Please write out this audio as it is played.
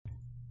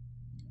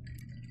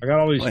I got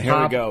all these. Well,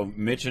 here we go.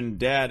 Mitch and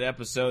Dad,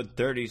 episode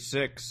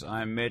 36.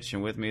 I'm Mitch,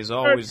 and with me, as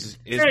always,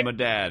 is my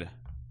dad.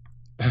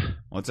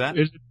 What's that?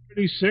 Is it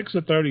 36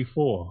 or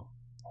 34?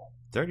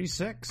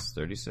 36.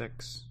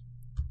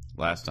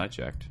 Last I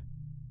checked.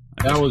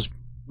 That was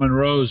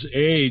Monroe's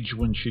age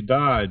when she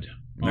died.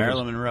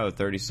 Marilyn Monroe,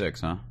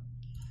 36, huh?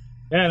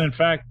 Yeah, and in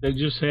fact, they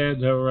just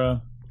had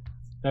her.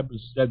 That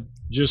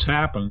just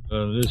happened.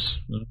 The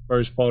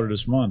first part of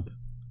this month.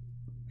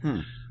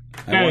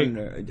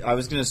 I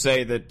was going to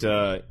say that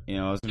I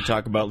was going to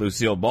talk about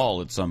Lucille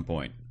Ball at some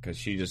point because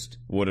she just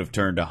would have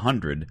turned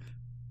 100 a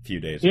few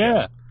days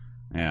ago.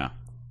 Yeah.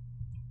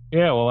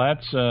 Well,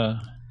 that's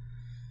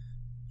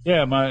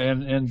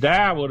and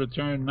Dad would have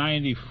turned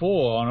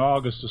 94 on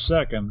August the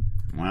 2nd.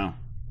 Wow.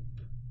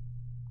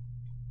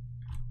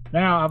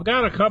 Now, I've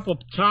got a couple of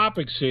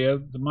topics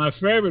here. My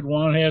favorite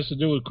one has to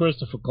do with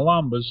Christopher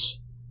Columbus,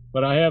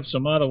 but I have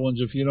some other ones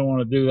if you don't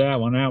want to do that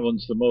one. That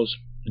one's the most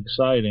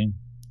exciting.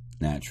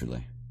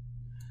 Naturally.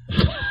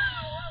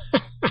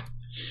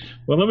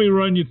 Well, let me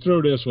run you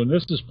through this one.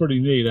 This is pretty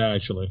neat,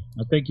 actually.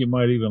 I think you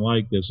might even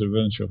like this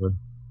eventually.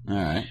 All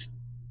right.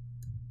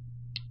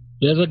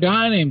 There's a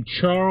guy named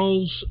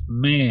Charles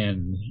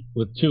Mann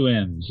with two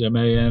N's,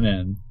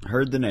 M-A-N-N.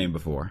 Heard the name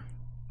before.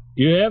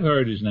 You have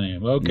heard his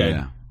name. Okay.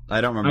 Yeah. I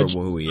don't remember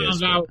who he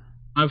is.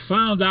 I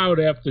found out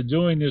after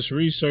doing this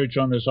research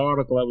on this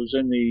article that was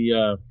in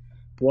the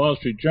Wall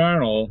Street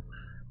Journal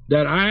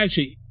that I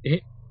actually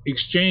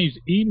exchanged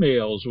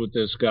emails with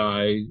this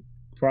guy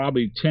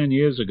probably 10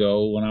 years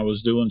ago when I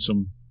was doing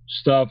some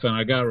stuff, and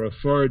I got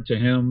referred to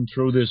him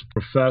through this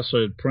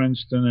professor at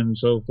Princeton and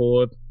so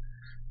forth.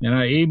 And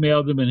I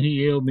emailed him, and he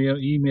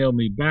emailed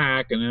me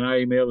back, and then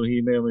I emailed him,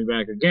 he emailed me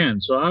back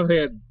again. So I've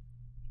had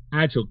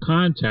actual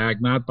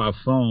contact, not by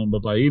phone,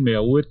 but by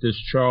email, with this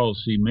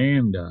Charles C.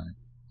 Mann guy.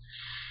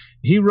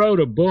 He wrote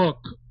a book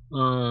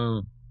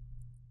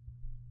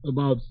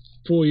about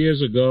 4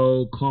 years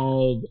ago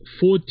called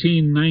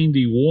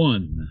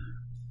 1491,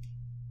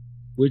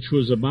 which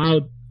was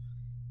about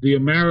the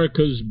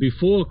Americas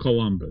before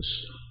Columbus.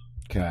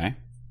 Okay.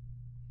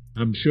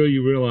 I'm sure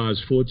you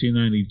realize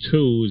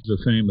 1492 is the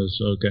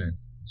famous, okay.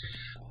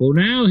 Well,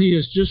 now he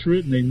has just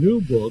written a new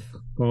book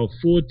called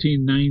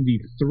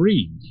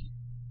 1493.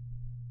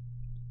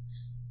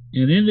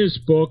 And in this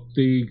book,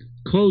 the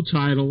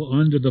co-title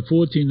under the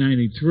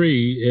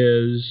 1493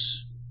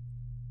 is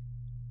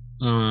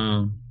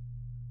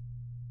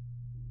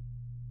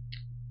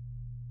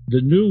The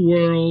New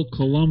World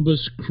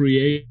Columbus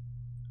Created.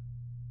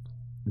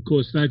 Of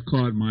course, that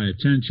caught my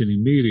attention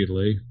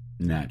immediately.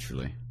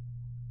 Naturally.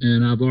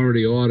 And I've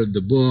already ordered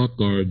the book,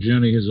 or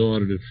Jenny has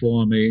ordered it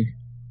for me.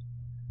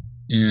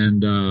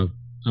 And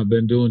I've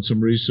been doing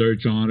some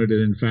research on it.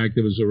 And in fact,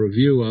 there was a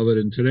review of it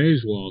in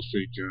today's Wall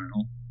Street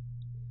Journal.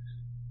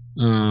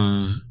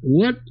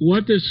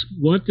 What this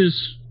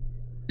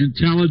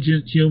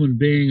intelligent human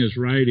being is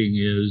writing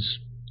is,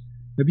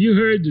 have you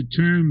heard the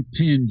term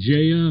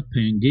Pangea?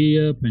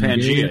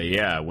 Pangea,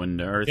 yeah, when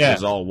the Earth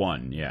is all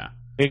one, yeah.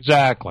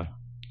 Exactly.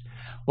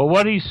 Well,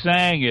 what he's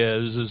saying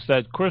is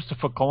that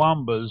Christopher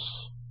Columbus,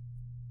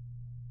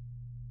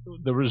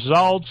 the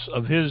results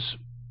of his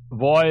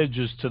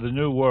voyages to the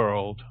New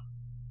World,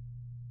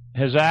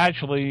 has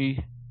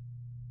actually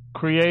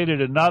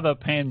created another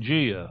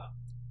Pangea,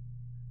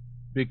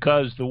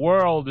 because the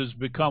world has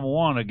become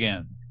one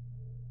again.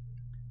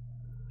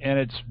 And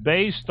it's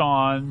based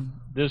on,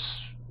 this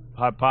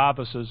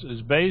hypothesis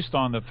is based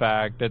on the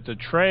fact that the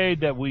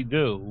trade that we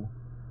do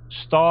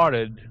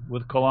started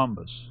with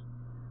Columbus.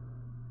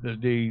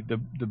 The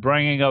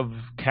bringing of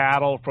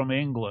cattle from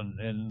England,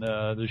 and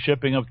the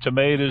shipping of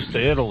tomatoes to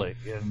Italy,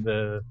 and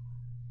the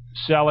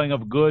selling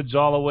of goods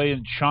all the way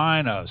in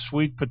China.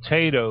 Sweet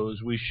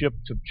potatoes we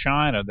shipped to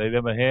China. They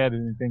never had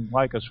anything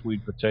like a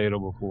sweet potato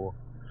before.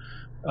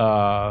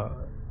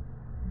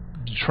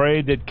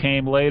 Trade that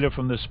came later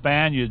from the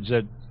Spaniards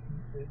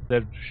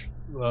that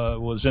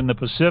was in the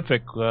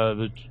Pacific,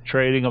 the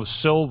trading of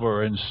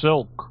silver and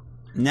silk.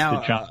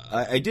 Now,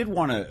 I did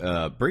want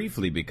to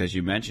briefly, because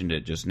you mentioned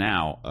it just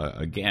now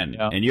again,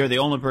 and you're the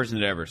only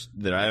person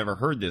that I ever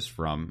heard this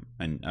from,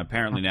 and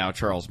apparently now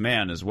Charles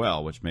Mann as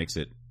well, which makes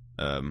it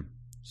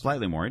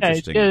slightly more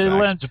interesting. It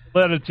lends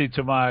validity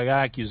to my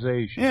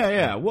accusation.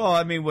 Yeah. Well,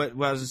 I mean, what I was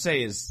going to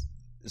say is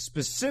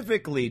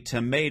specifically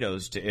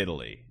tomatoes to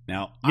Italy.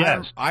 Now,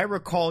 yes. I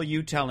recall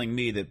you telling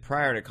me that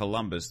prior to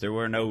Columbus, there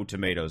were no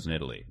tomatoes in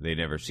Italy. They'd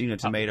never seen a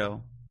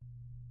tomato.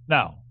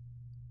 No.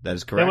 That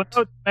is correct.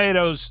 There were no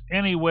tomatoes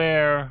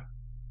anywhere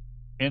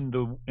in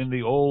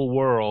the old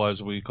world,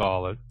 as we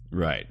call it.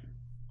 Right.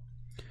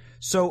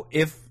 So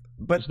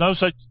there's no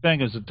such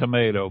thing as a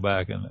tomato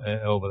back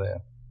over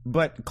there.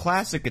 But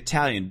classic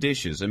Italian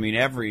dishes, I mean,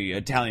 every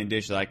Italian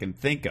dish that I can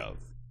think of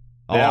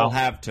all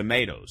have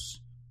tomatoes.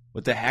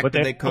 What the heck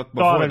did they cook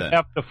before then?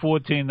 After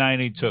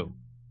 1492.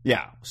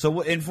 Yeah. So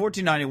in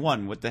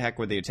 1491, what the heck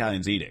were the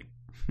Italians eating?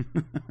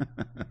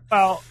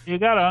 Well, you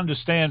got to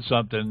understand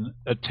something.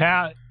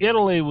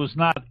 Italy was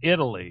not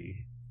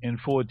Italy in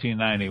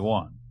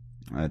 1491.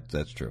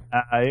 That's true.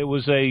 It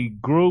was a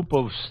group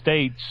of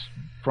states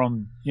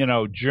from,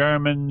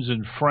 Germans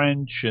and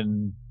French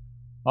and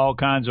all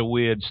kinds of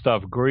weird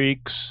stuff,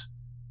 Greeks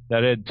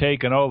that had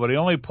taken over. The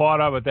only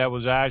part of it that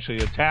was actually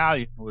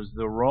Italian was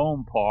the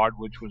Rome part,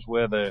 which was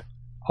where the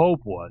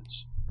Pope was.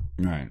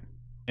 Right.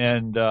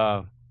 And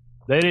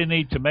they didn't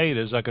eat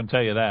tomatoes, I can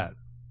tell you that.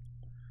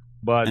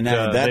 But and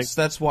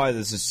that's why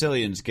the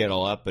Sicilians get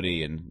all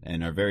uppity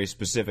and are very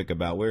specific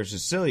about we're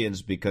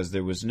Sicilians, because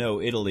there was no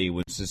Italy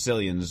when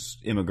Sicilians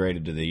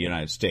immigrated to the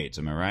United States.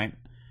 Am I right?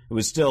 It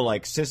was still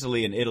like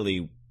Sicily and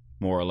Italy,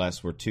 more or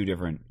less, were two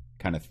different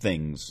kind of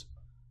things.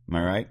 Am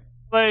I right?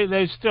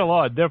 They still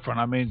are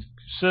different. I mean,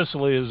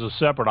 Sicily is a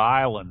separate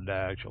island,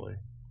 actually.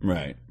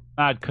 Right.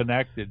 Not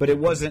connected. But it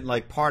wasn't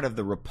like part of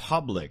the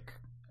Republic,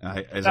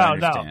 as I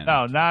understand.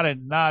 No, not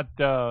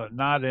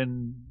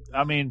in.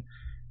 I mean,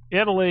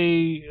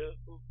 Italy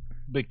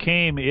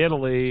became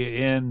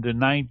Italy in the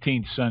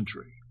 19th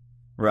century.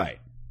 Right.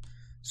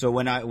 So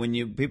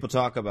when people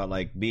talk about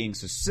like being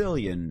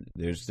Sicilian,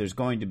 there's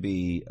going to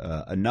be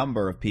a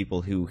number of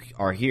people who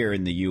are here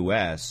in the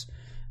U.S.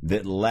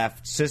 that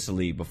left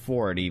Sicily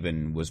before it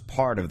even was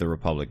part of the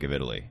Republic of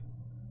Italy.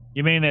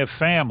 You mean their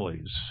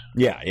families?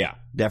 Yeah,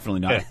 definitely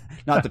not.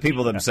 Not the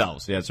people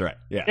themselves. Yeah, that's right.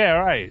 Yeah,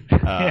 right.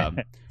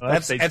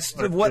 That's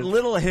what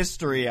little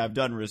history I've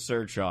done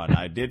research on.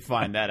 I did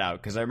find that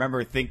out because I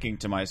remember thinking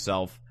to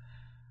myself,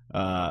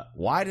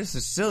 why do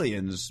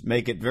Sicilians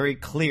make it very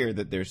clear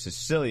that they're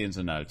Sicilians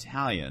and not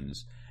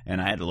Italians? And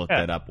I had to look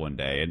that up one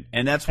day,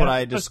 and that's what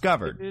I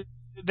discovered.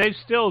 They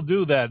still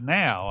do that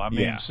now. I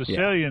mean,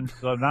 Sicilians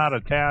are not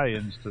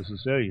Italians to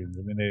Sicilians.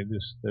 I mean,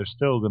 they're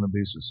still going to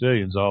be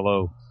Sicilians,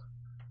 although,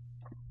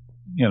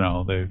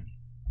 they're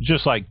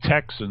just like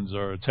Texans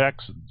are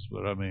Texans.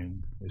 But, I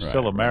mean, they're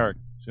still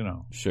Americans,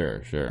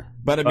 Sure.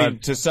 But, I mean,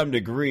 to some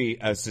degree,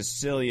 a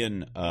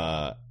Sicilian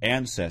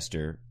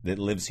ancestor that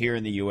lives here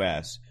in the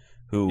U.S.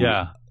 who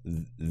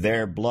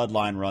their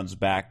bloodline runs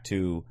back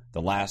to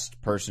the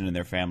last person in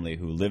their family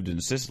who lived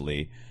in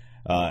Sicily,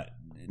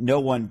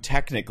 no one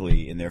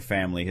technically in their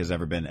family has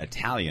ever been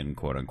Italian,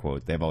 quote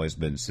unquote. They've always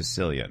been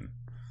Sicilian.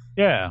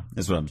 Yeah.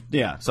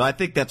 So I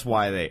think that's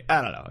why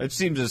I don't know. It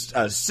seems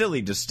a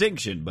silly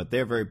distinction, but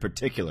they're very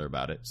particular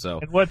about it. So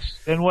and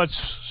what's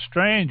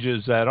strange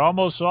is that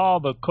almost all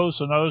the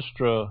Cosa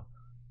Nostra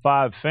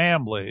 5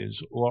 families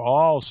were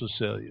all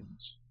Sicilians.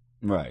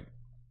 Right.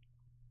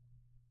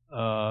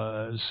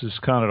 This is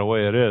kind of the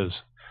way it is.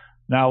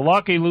 Now,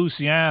 Lucky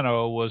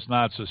Luciano was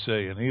not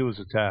Sicilian. He was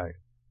Italian.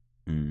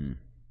 Mm.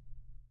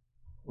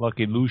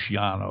 Lucky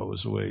Luciano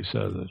is the way he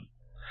says it.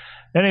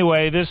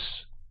 Anyway, this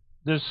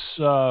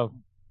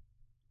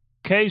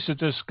case that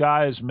this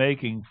guy is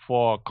making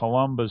for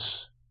Columbus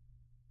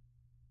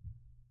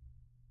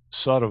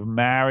sort of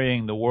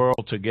marrying the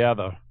world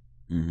together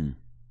is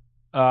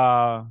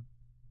a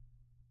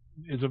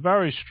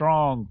very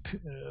strong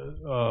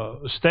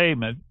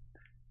statement,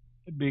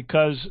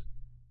 because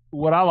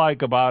what I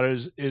like about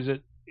it is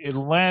it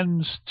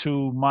lends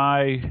to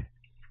my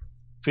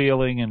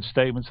feeling and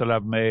statements that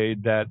I've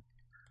made that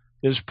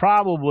there's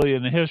probably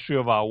in the history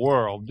of our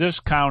world,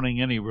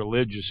 discounting any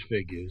religious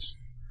figures,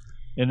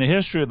 in the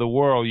history of the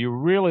world, you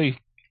really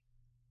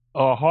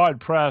are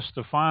hard-pressed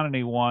to find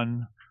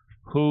anyone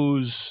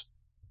whose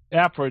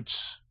efforts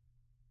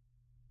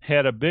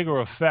had a bigger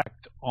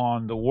effect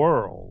on the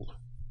world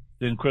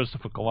than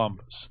Christopher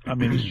Columbus. I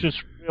mean, it's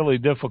just really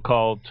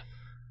difficult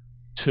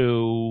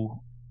to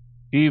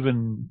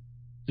even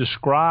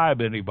describe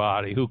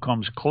anybody who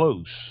comes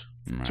close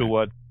to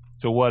what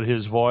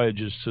his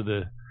voyages to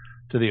the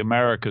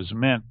Americas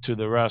meant to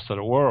the rest of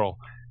the world.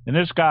 And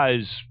this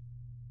guy's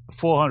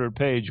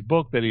 400-page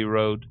book that he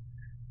wrote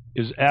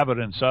is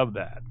evidence of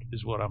that,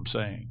 is what I'm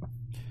saying.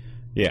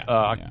 Yeah,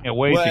 I can't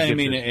wait to get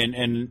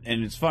this.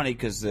 And it's funny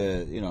because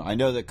I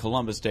know that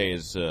Columbus Day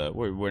is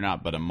we're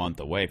not but a month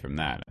away from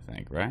that, I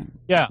think, right?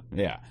 Yeah.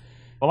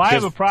 Well, I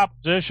have a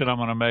proposition I'm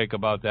going to make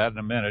about that in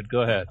a minute.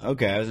 Go ahead.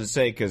 Okay, I was going to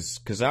say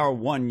because our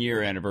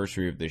 1-year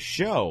anniversary of the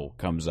show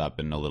comes up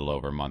in a little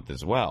over a month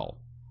as well.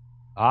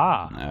 We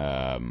ought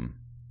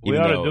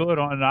to do it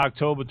on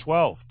October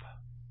 12th.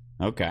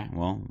 Okay,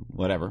 well,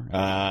 whatever.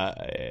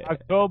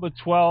 October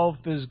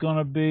 12th is going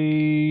to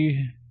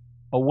be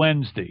a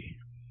Wednesday.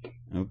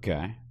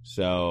 Okay,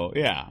 so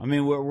yeah, I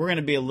mean we're going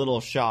to be a little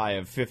shy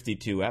of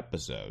 52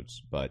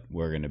 episodes, but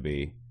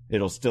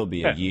it'll still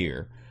be a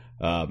year.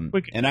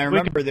 And I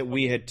remember that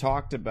we had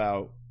talked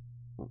about,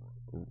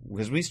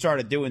 because we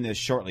started doing this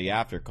shortly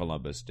after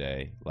Columbus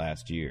Day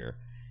last year,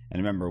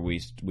 and I remember we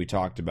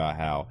talked about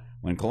how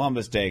when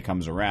Columbus Day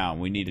comes around,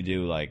 we need to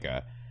do like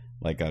a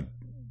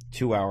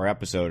 2-hour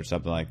episode or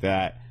something like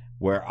that,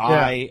 where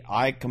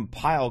I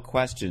compile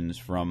questions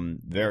from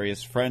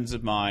various friends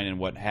of mine and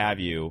what have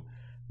you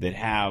that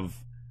have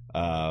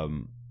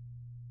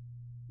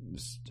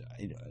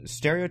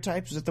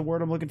stereotypes, is that the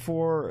word I'm looking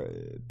for?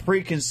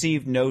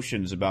 Preconceived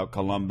notions about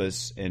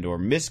Columbus or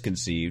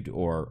misconceived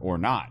or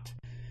not.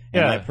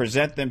 And I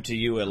present them to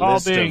you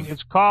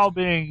It's called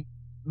being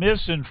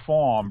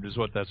misinformed is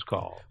what that's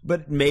called.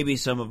 But maybe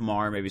some of them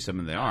are, maybe some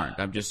of them aren't.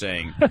 I'm just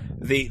saying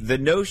the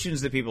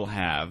notions that people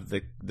have,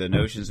 the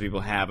notions that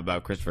people have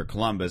about Christopher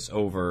Columbus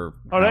over.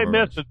 Oh, they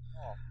misinformed.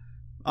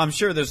 I'm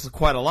sure there's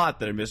quite a lot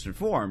that are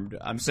misinformed.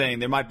 I'm saying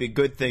there might be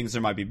good things,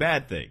 there might be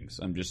bad things.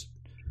 I'm just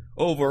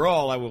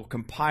overall, I will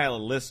compile a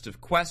list of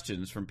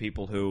questions from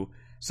people who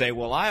say,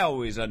 "Well, I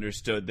always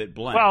understood that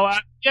blank." Well,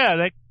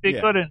 they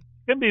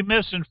can be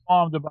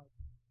misinformed about.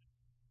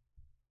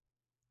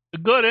 The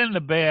good and the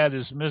bad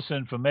is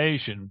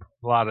misinformation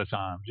a lot of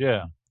times.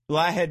 Yeah. Well,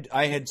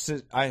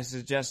 I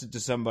suggested to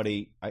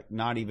somebody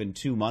not even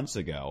 2 months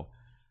ago.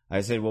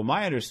 I said, "Well,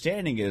 my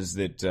understanding is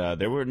that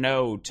there were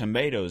no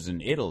tomatoes in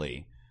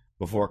Italy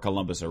before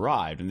Columbus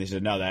arrived," and they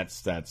said, "No,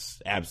 that's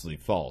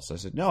absolutely false." I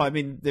said, "No, I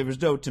mean there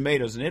was no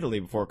tomatoes in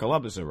Italy before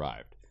Columbus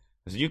arrived."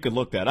 I said, "You could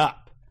look that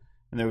up,"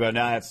 and they were going,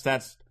 "No,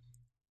 that's."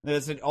 They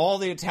said all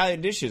the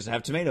Italian dishes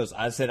have tomatoes.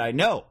 I said, "I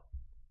know,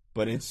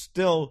 but it's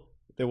still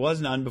there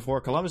was none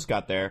before Columbus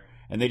got there,"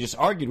 and they just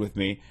argued with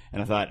me,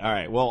 and I thought, all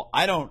right, well,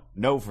 I don't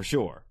know for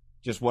sure,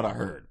 just what I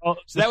heard. Well,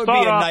 so that would be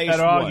a nice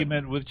that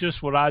argument with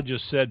just what I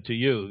just said to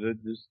you. That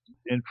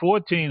in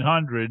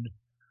 1400.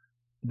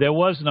 There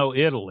was no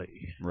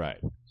Italy. Right.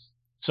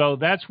 So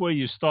that's where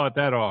you start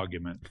that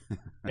argument.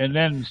 And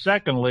then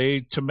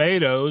secondly,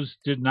 tomatoes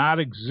did not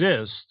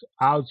exist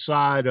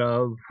outside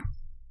of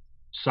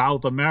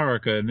South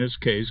America in this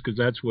case, because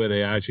that's where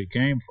they actually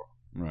came from.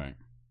 Right.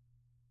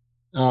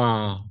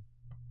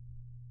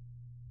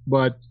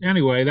 But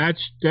anyway,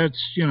 that's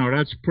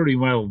pretty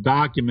well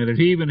documented.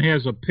 He even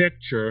has a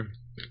picture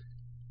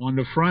on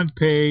the front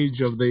page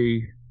of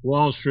the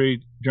Wall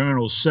Street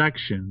Journal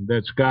section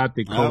that's got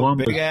the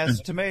Columbus. Big ass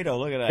tomato.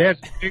 Look at that.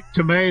 That's a big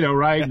tomato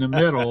right in the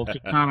middle to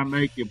kind of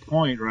make your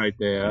point right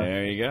there.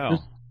 There you go. This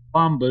is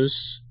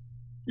Columbus,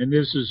 and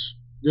this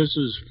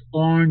is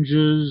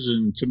oranges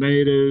and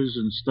tomatoes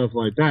and stuff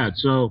like that.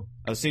 So,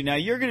 see, now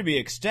you're going to be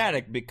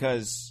ecstatic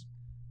because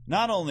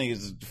not only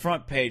is the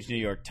front page New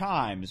York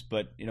Times,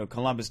 but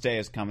Columbus Day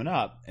is coming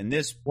up, and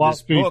this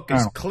book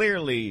is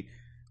clearly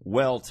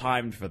well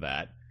timed for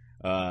that.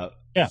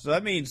 Yeah. So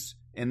that means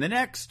in the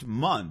next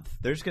month,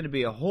 there's going to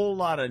be a whole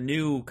lot of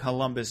new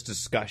Columbus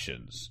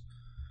discussions.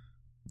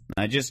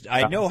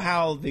 I know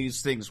how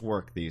these things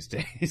work these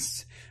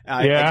days.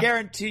 I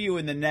guarantee you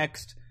in the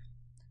next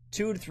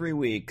 2 to 3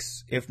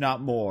 weeks, if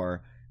not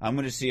more, I'm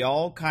going to see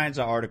all kinds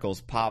of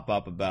articles pop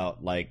up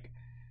about like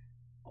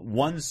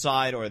one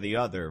side or the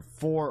other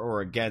for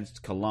or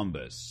against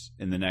Columbus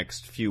in the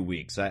next few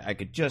weeks. I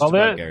could just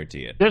about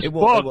guarantee it. It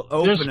will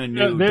open a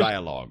new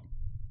dialogue.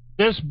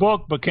 This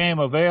book became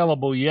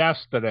available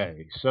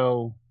yesterday,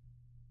 so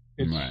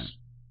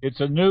it's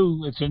a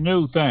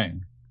new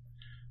thing.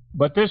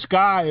 But this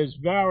guy is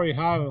very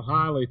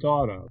highly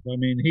thought of. I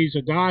mean, he's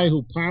a guy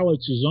who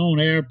pilots his own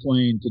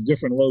airplane to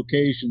different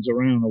locations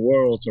around the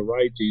world to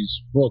write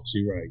these books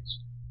he writes.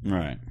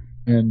 Right.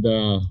 And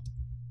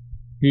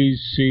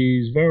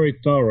he's very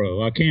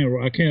thorough. I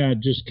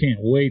just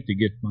can't wait to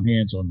get my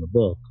hands on the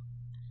book.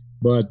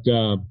 But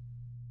the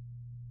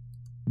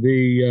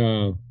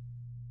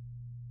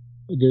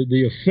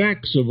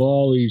effects of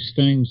all these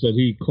things that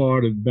he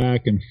carted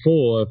back and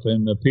forth,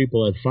 and the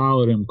people that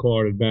followed him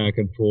carted back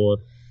and forth,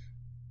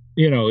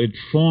 it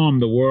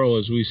formed the world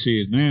as we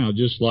see it now,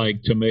 just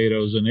like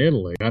tomatoes in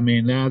Italy. I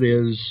mean, that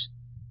is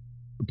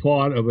a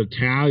part of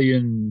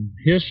Italian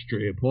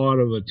history, a part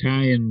of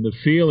the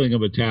feeling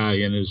of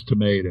Italian is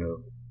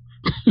tomato.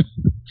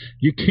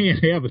 You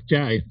can't have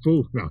Italian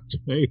food without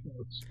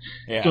tomatoes.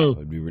 Yeah, so it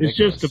would be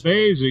ridiculous. It's just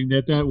amazing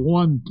that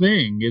one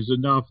thing is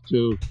enough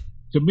to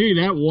me,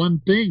 that one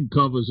thing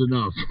covers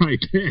enough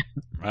right there.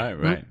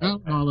 Right.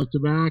 All the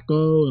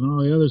tobacco and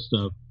all the other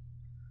stuff.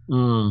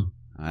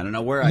 I don't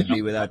know where I'd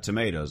be without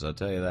tomatoes, I'll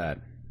tell you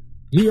that.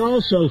 He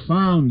also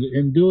found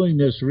in doing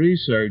this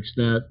research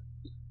that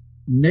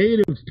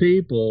native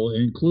people,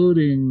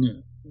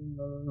 including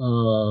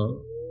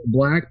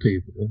black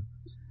people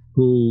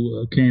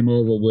who came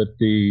over with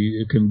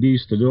the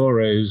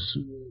conquistadores,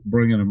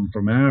 bringing them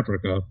from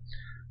Africa,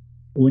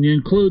 when you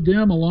include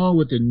them along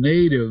with the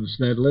natives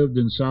that lived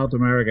in South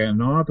America and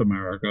North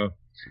America,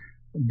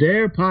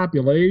 their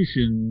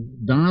population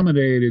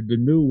dominated the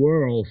New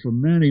World for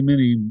many,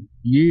 many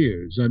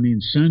years. I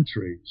mean,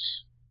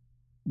 centuries.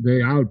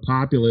 They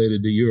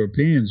outpopulated the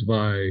Europeans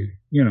by,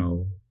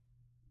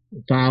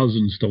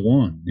 thousands to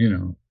one,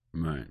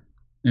 Right.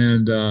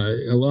 And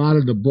a lot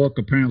of the book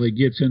apparently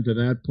gets into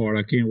that part.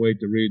 I can't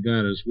wait to read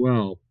that as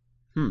well.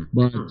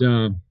 But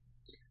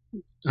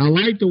I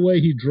like the way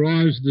he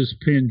draws this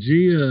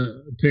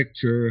Pangea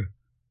picture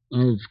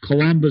of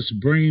Columbus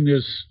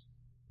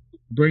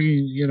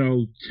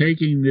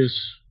taking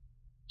this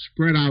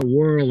spread out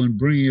world and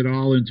bringing it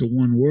all into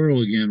one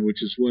world again,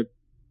 which is what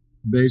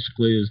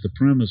basically is the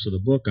premise of the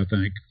book, I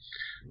think.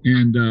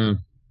 And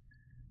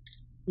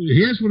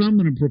here's what I'm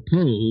going to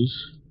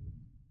propose,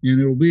 and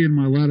it will be in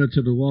my letter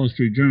to the Wall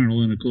Street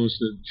Journal, and of course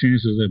the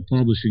chances of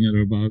publishing it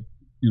are about,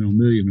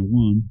 1,000,000 to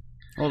 1.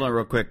 Hold on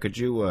real quick. Could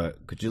you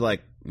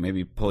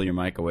maybe pull your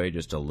mic away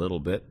just a little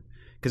bit?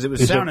 because it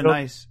was sounding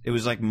nice. It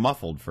was like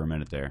muffled for a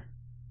minute there.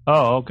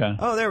 Oh, okay.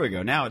 Oh, there we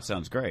go. Now it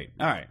sounds great.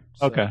 All right.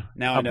 So okay.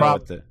 Now I know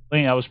what the...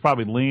 I was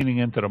probably leaning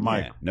into the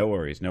mic. Yeah, no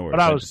worries. What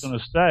I was going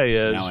to say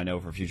is... Now I know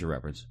for future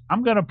reference.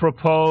 I'm going to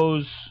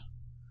propose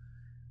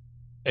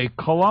a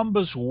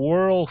Columbus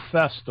World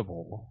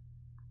Festival.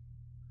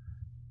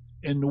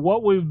 And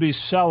what we'd be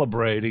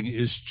celebrating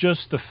is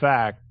just the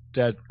fact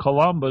that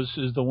Columbus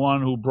is the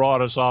one who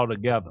brought us all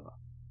together.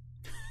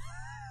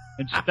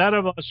 Instead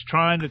of us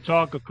trying to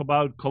talk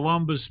about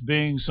Columbus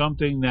being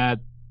something that,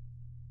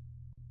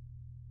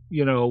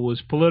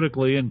 was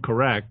politically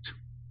incorrect,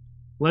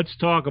 let's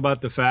talk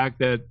about the fact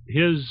that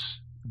his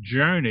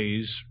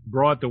journeys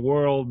brought the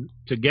world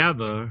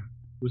together,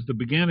 was the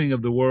beginning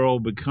of the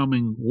world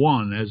becoming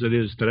one as it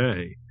is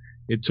today.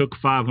 It took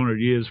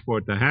 500 years for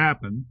it to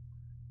happen,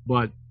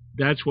 but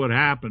that's what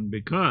happened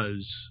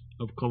because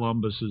of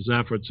Columbus's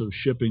efforts of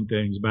shipping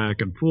things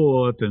back and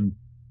forth and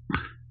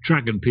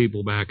trucking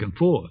people back and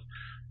forth.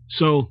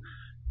 So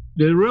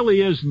there really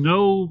is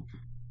no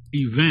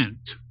event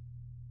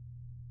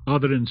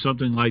other than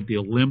something like the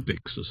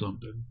Olympics or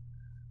something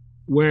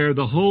where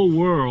the whole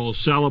world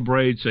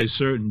celebrates a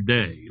certain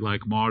day,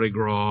 like Mardi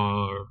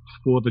Gras or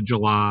 4th of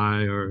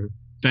July or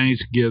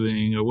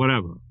Thanksgiving or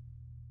whatever.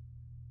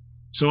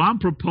 So I'm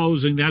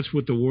proposing that's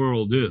what the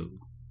world do.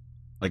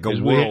 Like a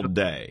world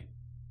day.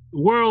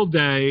 World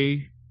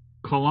Day,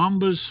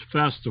 Columbus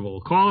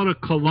Festival. Call it a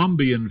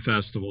Columbian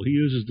Festival. He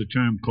uses the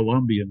term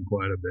Columbian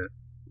quite a bit.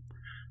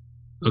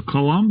 A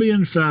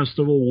Columbian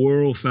Festival,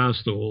 World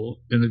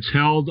Festival, and it's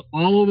held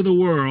all over the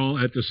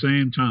world at the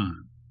same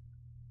time.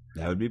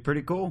 That would be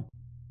pretty cool.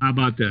 How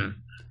about that?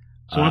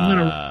 So I'm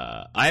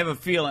gonna. I have a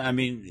feeling. I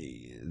mean,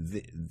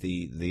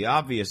 the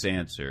obvious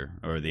answer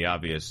or the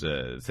obvious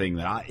thing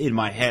that in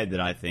my head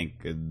that I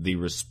think the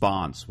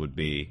response would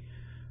be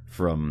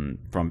from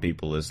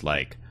people is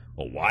like,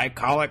 well, why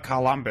call it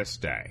Columbus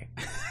Day?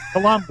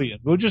 Columbian.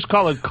 We'll just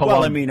call it Columbian.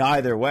 Well, I mean,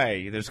 either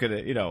way, there's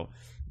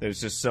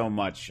there's just so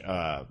much.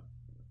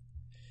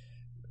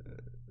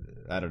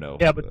 I don't know.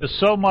 Yeah, but there's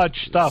so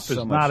much stuff is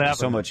not evident.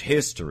 So much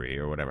history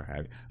or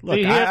whatever. Look,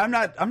 I'm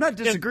not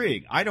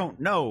disagreeing. I don't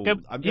know.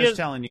 I'm just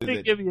telling you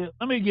that.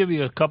 Let me give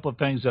you a couple of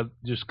things that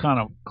just kind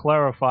of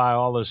clarify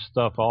all this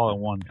stuff all at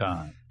one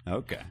time.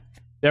 Okay.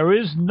 There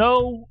is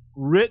no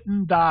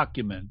written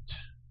document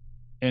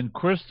in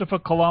Christopher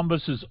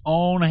Columbus's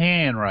own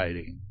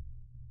handwriting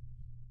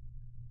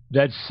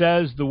that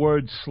says the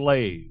word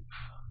slave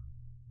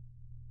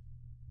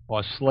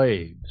or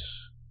slaves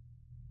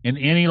in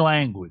any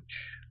language.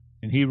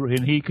 And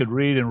he could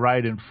read and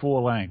write in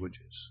 4 languages.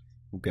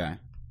 Okay.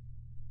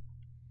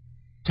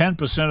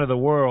 10% of the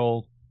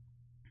world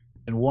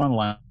in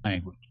 1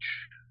 language.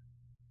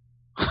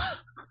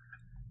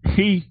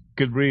 He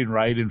could read and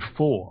write in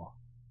 4.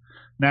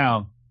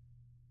 Now,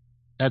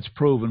 that's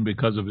proven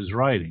because of his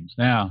writings.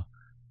 Now,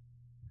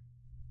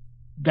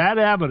 that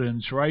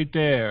evidence right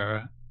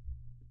there,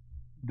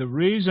 the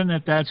reason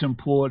that that's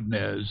important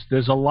is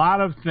there's a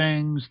lot of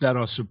things that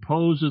are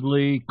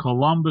supposedly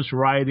Columbus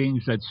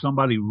writings that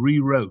somebody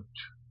rewrote.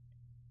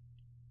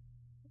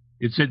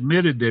 It's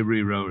admitted they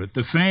rewrote it.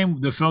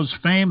 The most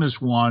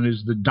famous one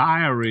is the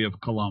Diary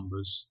of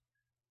Columbus,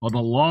 or the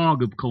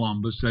Log of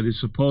Columbus that he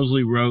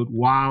supposedly wrote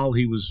while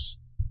he was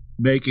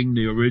making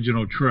the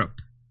original trip.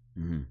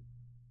 Mm-hmm.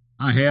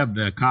 I have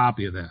the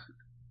copy of that.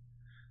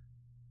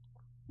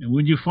 And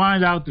when you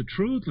find out the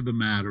truth of the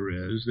matter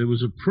is, there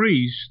was a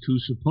priest who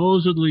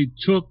supposedly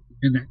took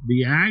in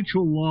the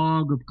actual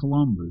log of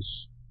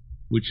Columbus,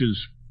 which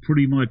is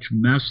pretty much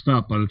messed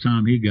up by the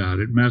time he got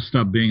it, messed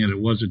up being that it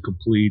wasn't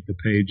complete, the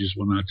pages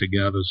were not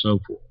together, so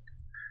forth.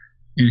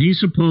 And he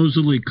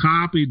supposedly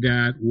copied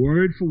that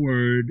word for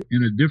word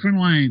in a different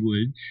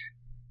language,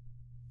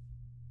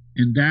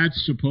 and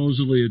that's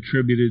supposedly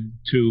attributed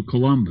to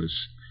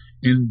Columbus.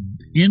 And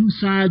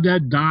inside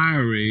that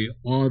diary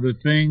are the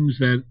things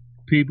that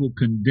people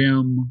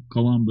condemn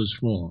Columbus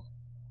for.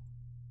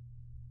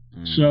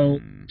 So,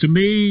 to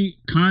me,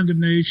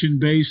 condemnation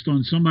based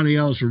on somebody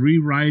else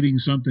rewriting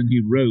something he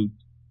wrote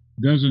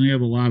doesn't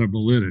have a lot of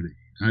validity.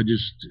 I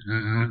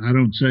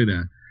don't say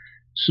that.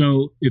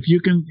 So, if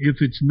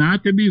it's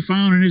not to be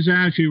found in his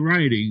actual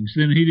writings,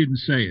 then he didn't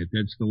say it.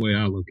 That's the way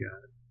I look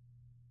at it.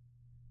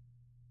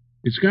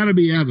 It's got to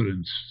be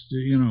evidence.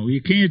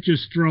 You can't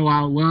just throw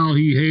out, well,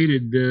 he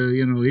hated,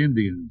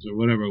 Indians or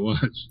whatever it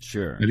was.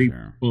 Sure. That he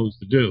was supposed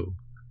to do.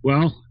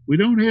 Well, we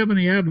don't have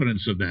any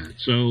evidence of that.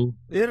 So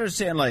you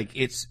understand, I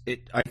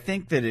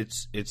think that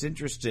it's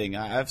interesting.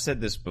 I've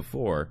said this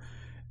before.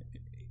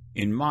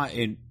 In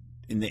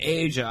the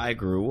age I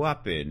grew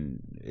up in,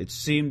 it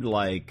seemed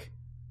like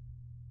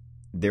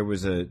it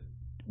was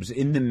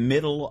in the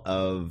middle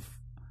of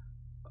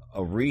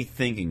a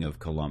rethinking of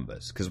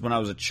Columbus. Because when I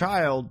was a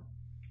child,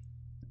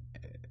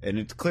 and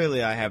it's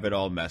clearly I have it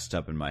all messed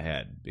up in my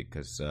head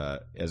because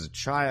as a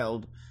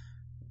child,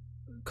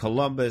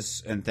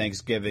 Columbus and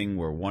Thanksgiving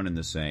were one and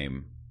the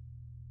same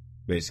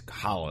basic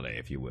holiday,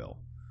 if you will.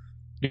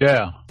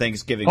 Yeah.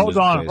 Thanksgiving hold was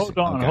on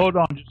okay. Hold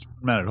on just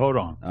a minute. Hold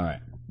on. All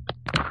right.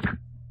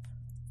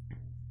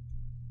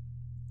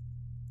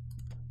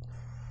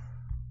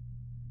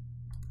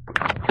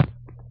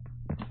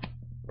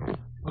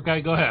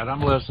 Okay, go ahead.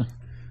 I'm listening.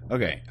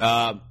 Okay.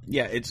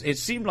 Yeah, it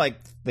seemed like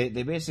they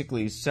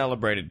basically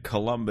celebrated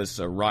Columbus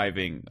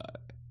arriving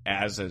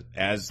as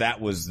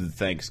that was the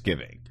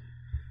Thanksgiving.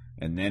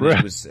 And then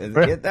it was,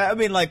 I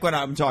mean, like when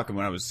I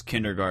was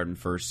kindergarten,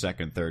 first,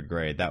 second, third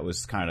grade, that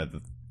was kind of,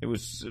 it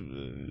was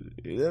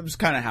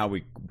kind of how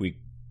we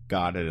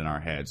got it in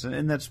our heads.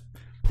 And that's,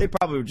 they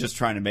probably were just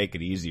trying to make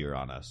it easier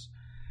on us.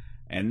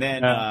 And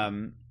then,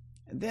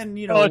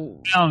 you know. Well,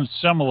 it sounds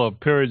similar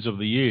periods of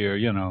the year,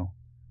 you know.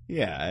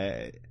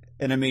 Yeah.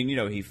 And I mean, you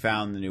know, he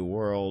found the New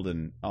World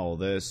and all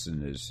this,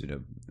 and there's, you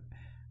know,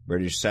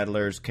 British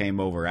settlers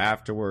came over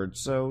afterwards.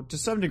 So to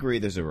some degree,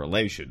 there's a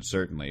relation,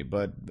 certainly.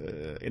 But,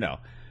 you know,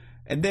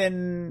 and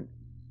then,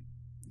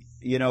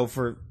 you know,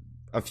 for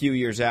a few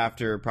years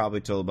after,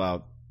 probably till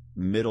about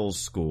middle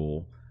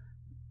school,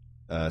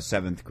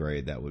 7th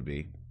grade, that would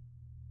be.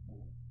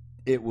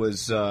 It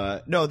was,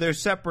 no, they're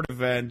separate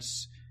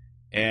events,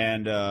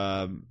 and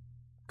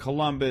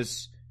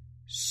Columbus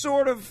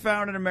sort of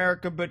founded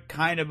America, but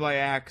kind of by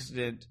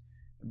accident.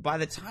 By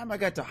the time I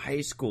got to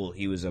high school,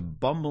 he was a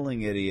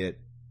bumbling idiot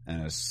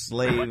and a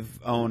slave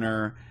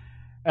owner,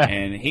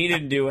 and he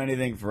didn't do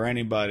anything for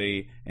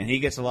anybody, and he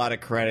gets a lot of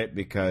credit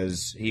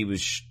because he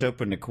was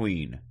stooping the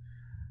queen.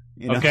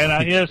 You know? Okay, now,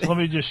 yes, let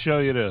me just show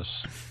you this.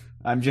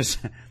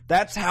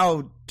 That's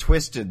how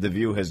twisted the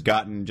view has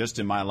gotten just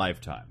in my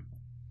lifetime.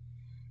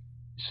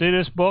 See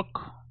this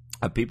book?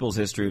 A People's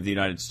History of the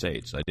United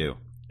States, I do.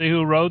 See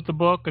who wrote the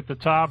book at the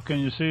top? Can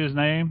you see his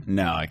name?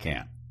 No, I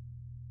can't.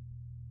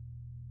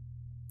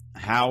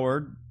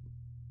 Howard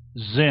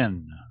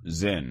Zinn.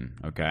 Zinn,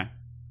 okay.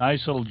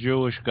 Nice little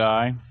Jewish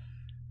guy.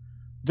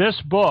 This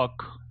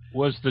book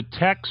was the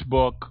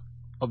textbook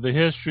of the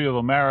history of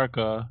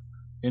America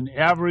in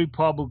every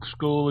public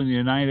school in the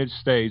United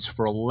States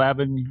for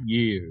 11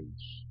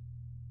 years.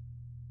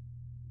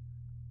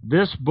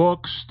 This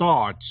book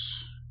starts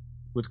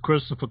with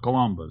Christopher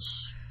Columbus.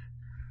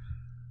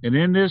 And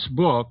in this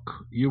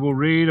book, you will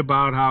read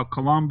about how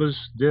Columbus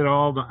did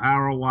all the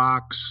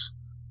Arawaks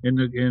in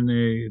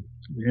the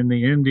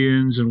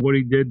Indians and what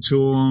he did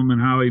to them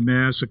and how he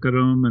massacred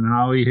them and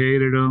how he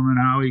hated them and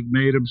how he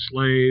made them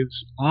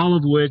slaves, all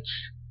of which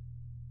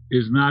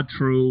is not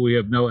true. We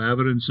have no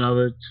evidence of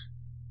it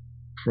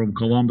from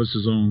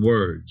Columbus's own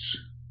words.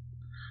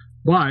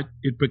 But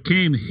it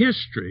became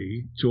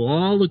history to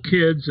all the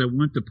kids that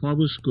went to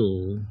public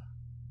school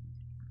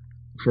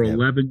for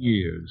 11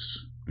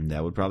 years.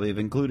 That would probably have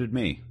included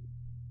me.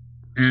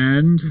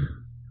 And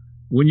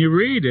when you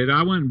read it,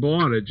 I went and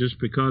bought it just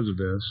because of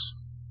this.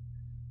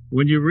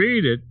 When you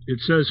read it, it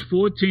says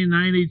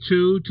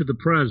 1492 to the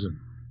present.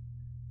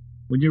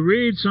 When you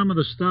read some of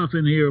the stuff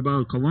in here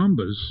about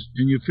Columbus,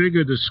 and you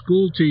figure the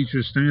school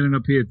teacher standing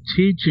up here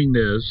teaching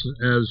this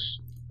as,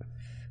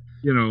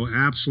 you know,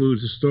 absolute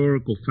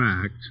historical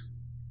fact,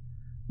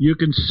 you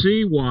can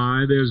see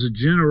why there's a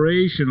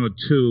generation or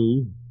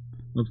two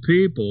of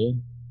people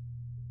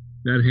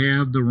that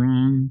have the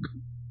wrong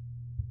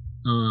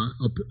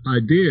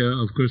idea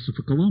of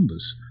Christopher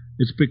Columbus.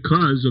 It's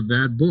because of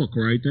that book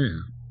right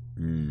there.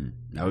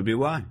 That would be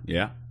why.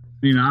 Yeah.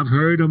 I mean, I've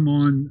heard him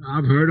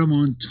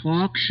on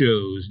talk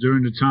shows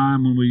during the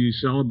time when we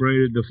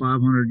celebrated the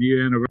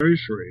 500-year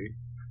anniversary.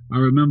 I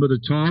remember the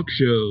talk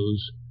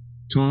shows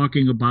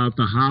talking about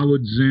the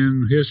Howard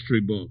Zinn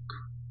history book.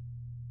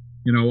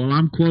 You know, well,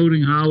 I'm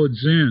quoting Howard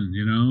Zinn.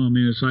 You know, I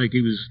mean, it's like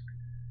he was,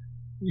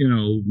 you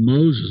know,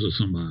 Moses or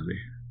somebody.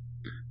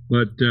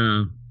 But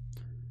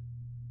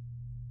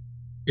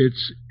it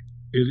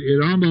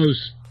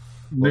almost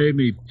made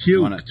me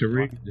puke to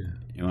read it.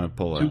 You want to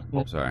pull it?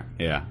 I'm sorry.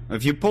 Yeah.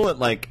 If you pull it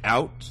like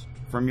out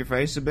from your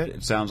face a bit,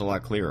 it sounds a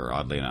lot clearer.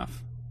 Oddly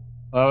enough.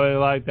 Oh, you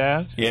like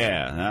that?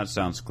 Yeah, that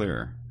sounds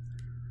clearer.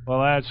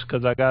 Well, that's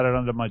because I got it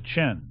under my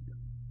chin.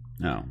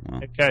 No.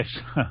 Well. Okay.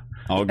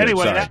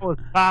 Anyway, sorry.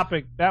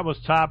 That was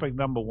topic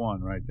number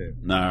one right there.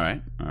 All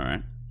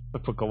right.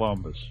 For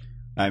Columbus.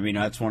 I mean,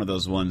 that's one of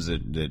those ones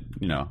that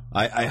you know,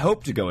 I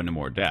hope to go into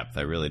more depth.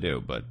 I really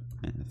do, but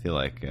I feel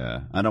like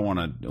I don't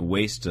want to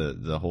waste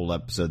the whole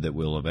episode that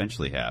we'll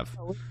eventually have.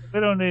 We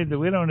don't need to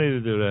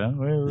do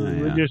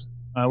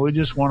that. We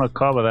just want to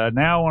cover that.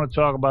 Now I want to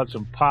talk about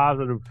some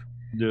positive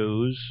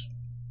news.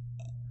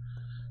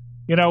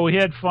 You know, we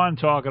had fun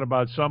talking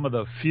about some of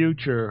the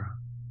future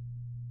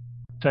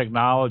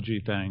technology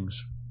things.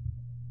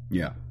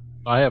 Yeah.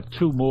 I have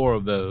two more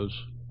of those.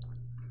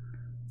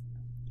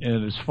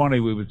 And it's funny,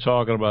 we were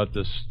talking about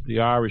the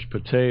Irish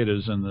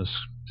potatoes and the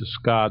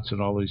Scots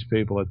and all these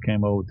people that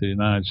came over to the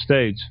United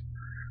States.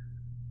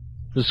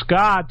 The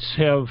Scots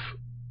have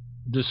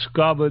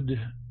discovered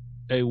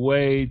a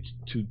way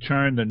to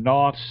turn the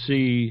North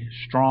Sea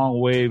strong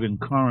wave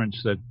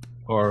currents that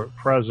are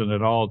present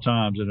at all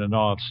times in the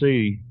North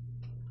Sea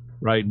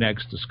right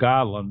next to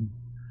Scotland.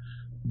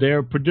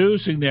 They're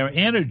producing their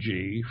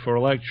energy for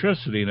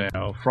electricity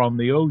now from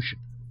the ocean.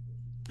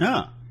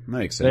 Ah,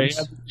 makes sense.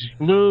 They have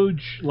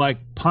huge, like,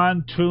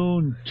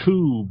 pontoon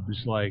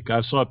tubes. Like,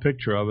 I saw a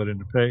picture of it in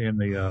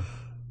the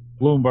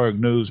Bloomberg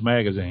News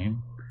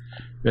magazine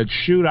that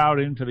shoot out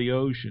into the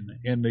ocean.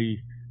 And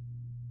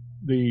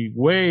the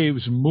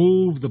waves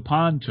move the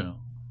pontoon.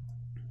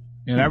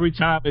 And every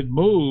time it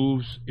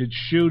moves, it's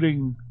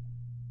shooting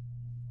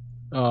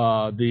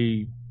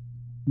the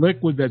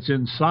liquid that's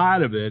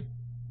inside of it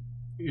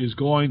is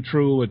going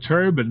through a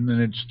turbine,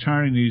 and it's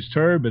turning these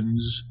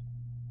turbines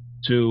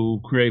to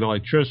create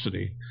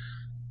electricity.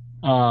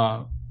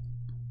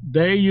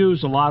 They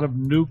use a lot of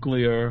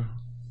nuclear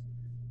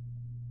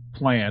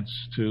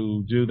plants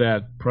to do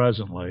that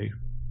presently,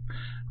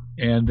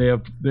 and they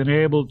have been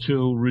able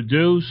to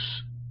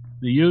reduce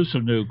the use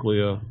of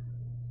nuclear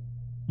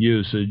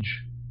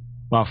usage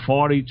by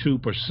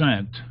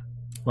 42%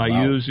 by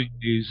using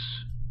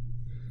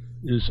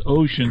this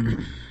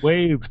ocean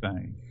wave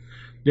thing.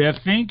 They're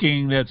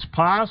thinking that's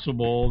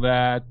possible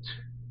that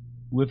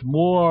with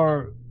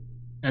more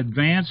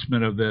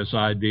advancement of this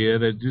idea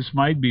that this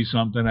might be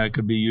something that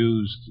could be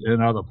used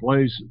in other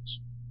places.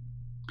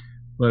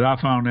 But I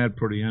found that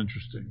pretty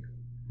interesting.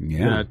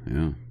 Yeah.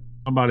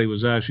 Somebody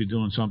was actually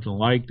doing something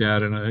like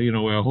that, and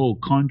where a whole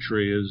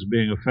country is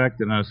being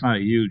affected. Now, it's not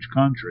a huge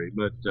country,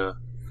 but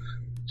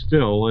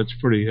still, that's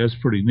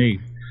pretty neat.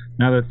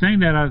 Now, the thing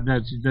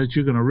that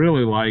you're going to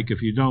really like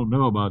if you don't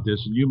know about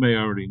this, and you may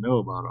already know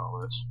about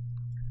all this,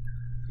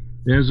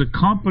 there's a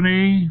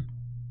company.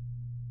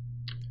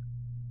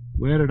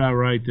 Where did I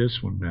write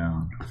this one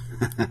down?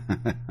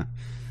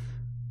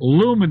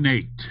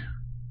 Illuminate.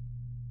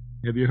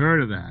 Have you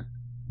heard of that?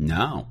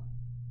 No.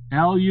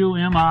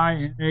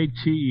 Luminate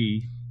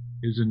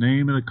is the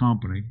name of the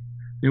company.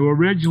 They were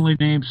originally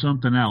named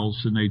something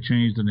else, and they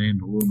changed the name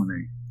to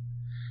Illuminate.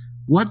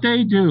 What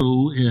they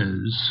do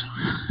is,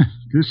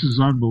 this is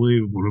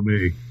unbelievable to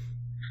me,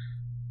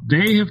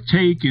 they have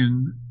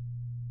taken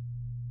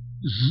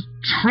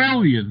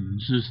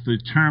trillions, is the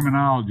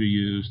terminology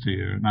used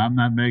here, and I'm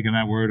not making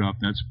that word up,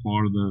 that's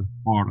part of the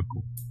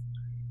article.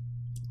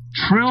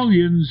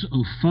 Trillions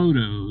of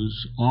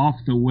photos off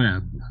the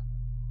web,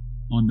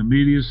 on the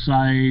media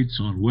sites,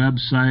 on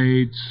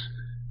websites.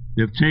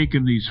 They've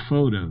taken these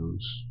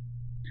photos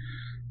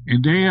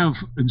and they have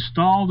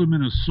installed them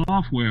in a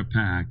software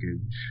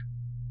package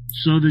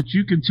so that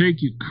you can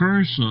take your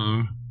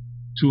cursor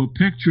to a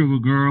picture of a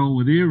girl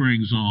with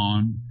earrings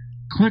on,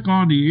 click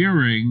on the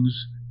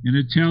earrings, and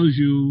it tells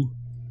you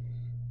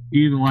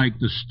either like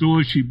the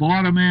store she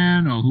bought them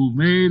in, or who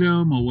made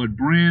them, or what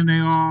brand they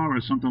are,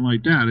 or something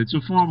like that. It's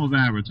a form of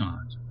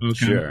advertising.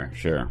 Okay?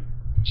 Sure.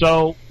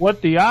 So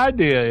what the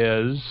idea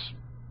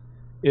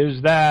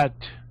is that,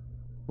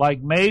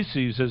 like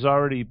Macy's is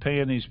already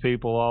paying these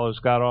people all this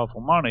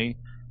god-awful money,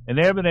 and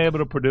they've been able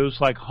to produce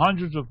like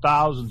hundreds of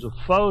thousands of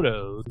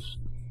photos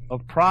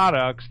of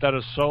products that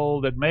are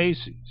sold at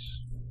Macy's.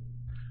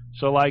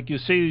 So like you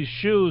see these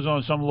shoes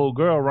on some little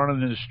girl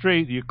running in the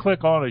street, you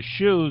click on the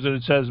shoes and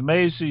it says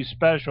Macy's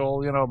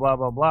special, blah,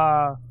 blah,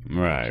 blah.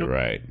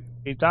 Right.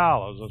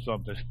 $8 or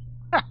something.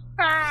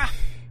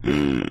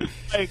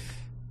 Like,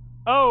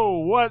 oh,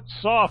 what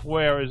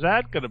software is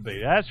that going to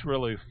be? That's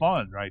really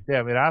fun right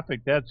there. I mean, I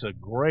think that's a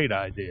great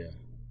idea.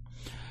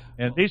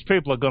 And these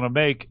people are going to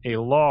make a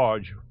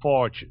large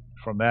fortune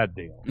from that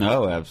deal.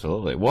 Oh,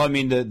 absolutely. Well, I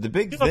mean, the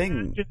big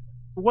thing...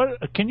 What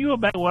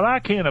I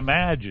can't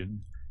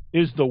imagine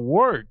is the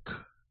work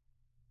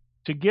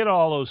to get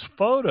all those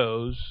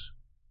photos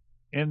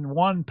in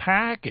one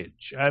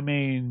package. I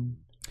mean...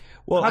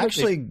 Well,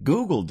 actually,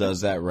 Google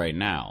does that right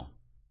now.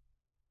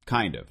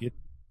 Kind of.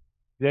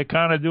 They're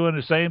kind of doing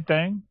the same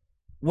thing?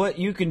 What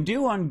you can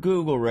do on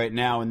Google right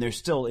now, and they're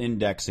still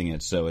indexing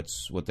it, so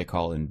it's what they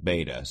call in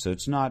beta. So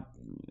it's not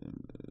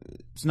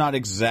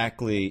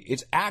exactly...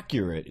 It's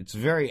accurate. It's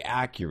very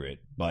accurate,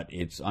 but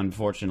it's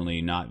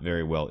unfortunately not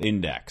very well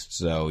indexed,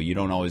 so you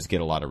don't always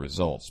get a lot of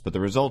results. But the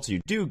results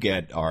you do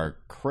get are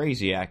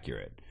crazy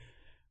accurate.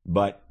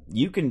 But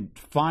you can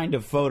find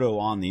a photo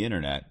on the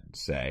internet,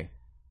 say,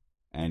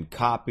 and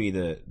copy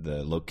the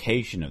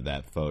location of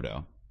that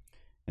photo.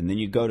 And then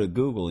you go to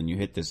Google and you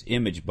hit this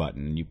image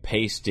button and you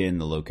paste in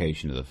the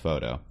location of the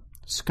photo.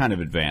 It's kind of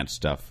advanced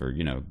stuff for,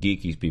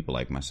 geeky people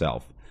like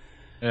myself.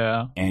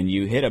 Yeah. And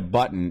you hit a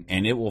button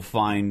and it will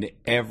find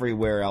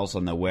everywhere else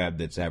on the web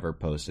that's ever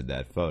posted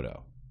that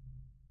photo.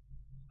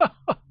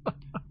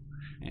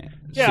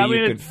 Yeah, so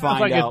you could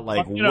find out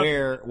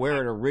where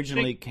it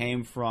originally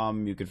came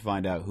from. You could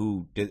find out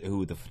who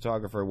the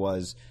photographer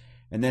was.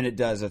 And then it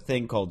does a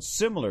thing called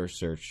similar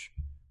search,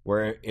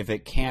 where if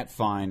it can't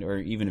find, or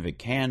even if it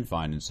can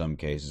find in some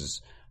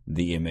cases,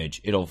 the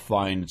image, it'll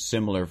find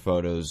similar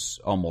photos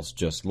almost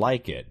just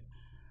like it.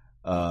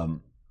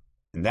 And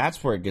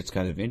that's where it gets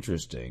kind of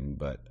interesting.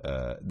 But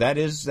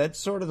that's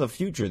sort of the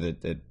future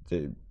that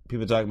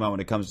people talk about when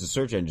it comes to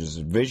search engines,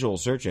 visual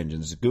search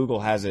engines. Google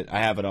has it.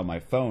 I have it on my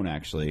phone,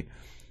 actually,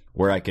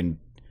 where I can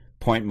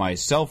point my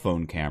cell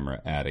phone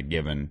camera at a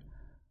given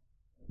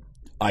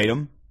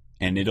item,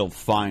 and it'll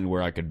find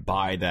where I could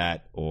buy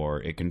that,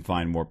 or it can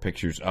find more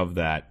pictures of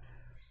that.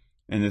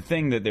 And the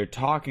thing that they're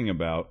talking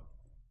about,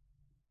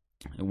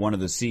 one of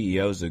the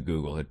CEOs of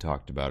Google had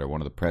talked about, or one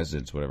of the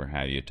presidents, whatever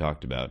have you,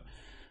 talked about,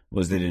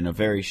 was that in a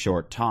very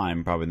short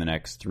time, probably in the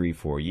next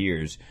 3-4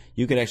 years,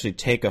 you could actually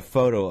take a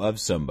photo of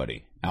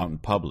somebody out in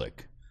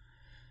public,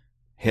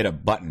 hit a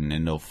button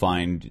and they'll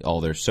find all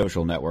their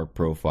social network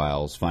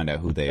profiles, find out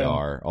who they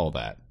are, all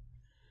that.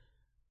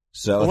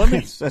 So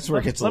that's where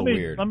it gets a little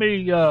weird. Let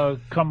me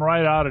come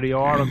right out of the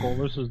article.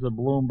 This is the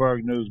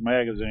Bloomberg News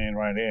magazine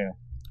right here.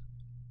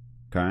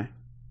 Okay.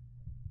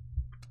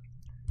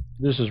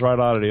 This is right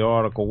out of the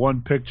article.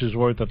 One picture's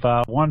worth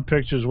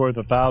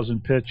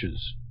 1,000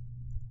 pictures.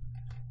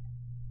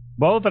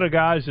 Both of the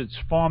guys that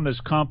formed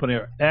this company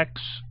are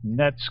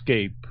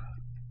ex-Netscape.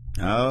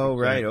 Oh,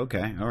 right.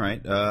 Okay. All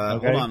right.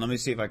 Hold on. Let me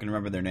see if I can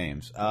remember their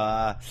names.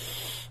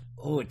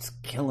 It's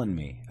killing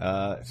me.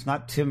 It's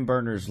not Tim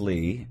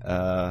Berners-Lee.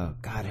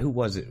 God, who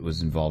was it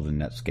was involved in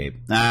Netscape?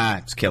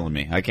 It's killing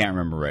me. I can't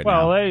remember right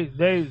now. Well,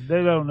 they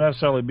don't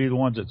necessarily be the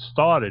ones that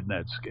started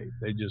Netscape.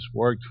 They just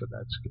worked for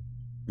Netscape.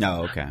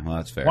 No, okay. Well,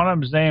 that's fair. One of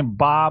them's named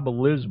Bob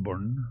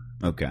Lisburn.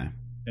 Okay.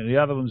 And the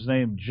other one's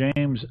named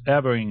James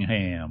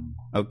Everingham.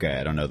 Okay,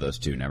 I don't know those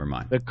two. Never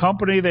mind. The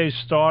company they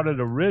started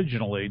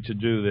originally to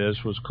do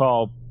this was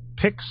called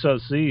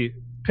Pixazza.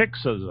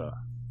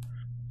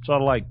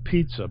 Sort of like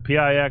pizza.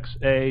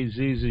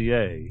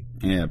 Pixazza.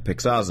 Yeah,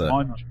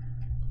 Pixazza.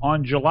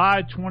 On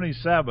July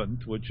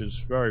 27th, which is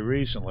very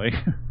recently,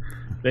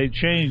 they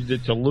changed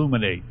it to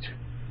Luminate.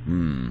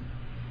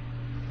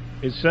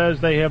 It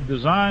says they have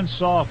designed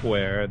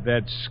software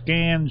that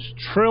scans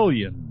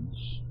trillions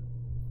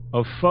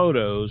of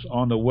photos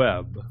on the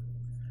web.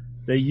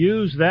 They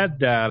use that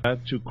data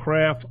to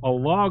craft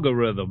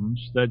algorithms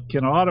that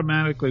can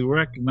automatically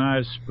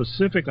recognize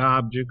specific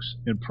objects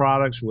and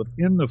products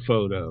within the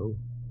photo.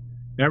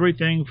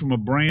 Everything from a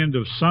brand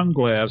of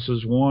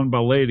sunglasses worn by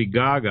Lady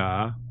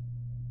Gaga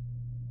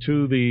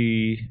to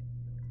the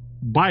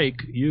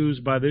bike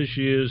used by this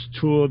year's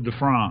Tour de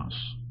France.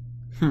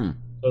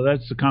 So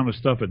that's the kind of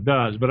stuff it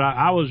does. But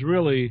I was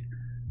really,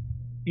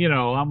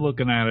 I'm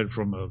looking at it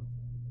from a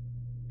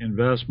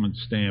investment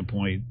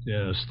standpoint,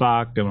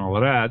 stock and all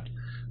of that.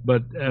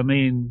 But, I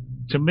mean,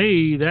 to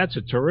me, that's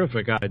a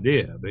terrific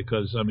idea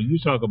because, I mean, you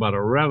talk about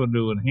a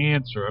revenue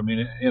enhancer. I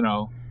mean,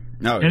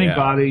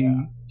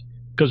 anybody,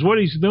 because what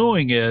he's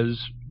doing is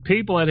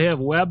people that have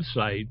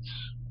websites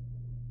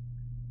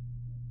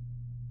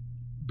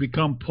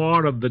become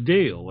part of the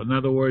deal. In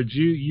other words,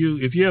 you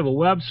if you have a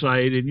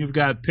website and you've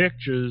got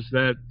pictures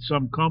that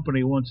some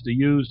company wants to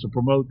use to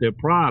promote their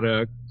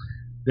product,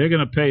 they're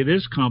going to pay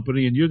this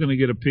company and you're going to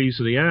get a piece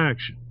of the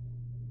action.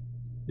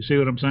 You see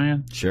what I'm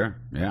saying? Sure,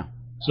 yeah.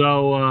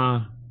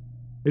 So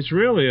it's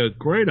really a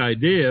great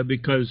idea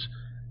because,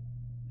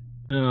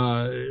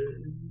 I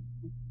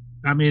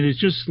mean, it's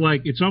just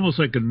like, it's almost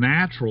like a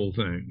natural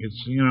thing.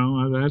 It's,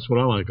 that's what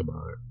I like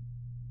about it.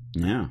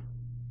 Yeah.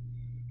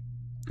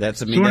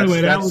 That's, I mean,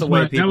 so that's the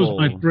way people...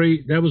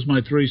 That was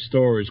my three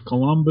stories.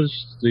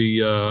 Columbus, the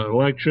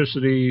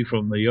electricity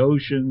from the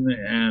ocean,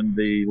 and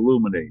the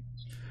Luminate.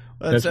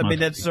 Well,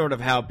 that's sort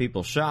of how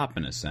people shop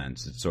in a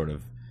sense. It's sort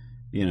of,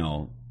 you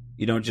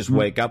don't just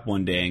wake up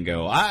one day and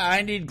go,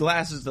 I need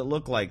glasses that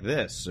look like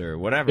this or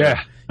whatever.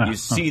 Yeah. You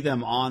see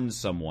them on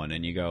someone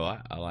and you go,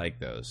 I like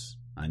those.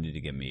 I need to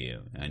get me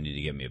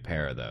a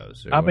pair of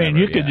those. I mean,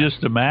 you could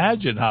just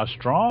imagine how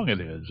strong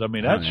it is. I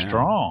mean, that's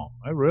strong.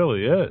 It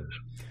really is.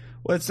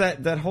 Well, it's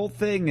that whole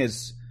thing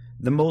is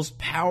the most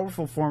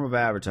powerful form of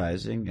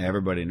advertising.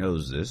 Everybody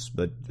knows this,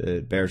 but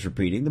it bears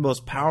repeating. The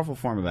most powerful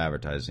form of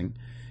advertising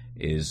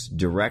is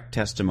direct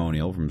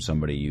testimonial from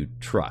somebody you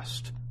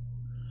trust.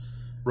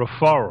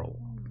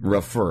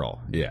 Referral,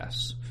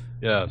 yes.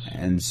 Yes.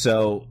 And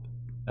so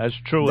that's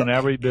true in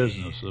every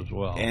business as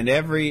well. And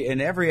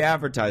every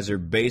advertiser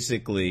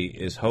basically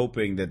is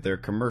hoping that their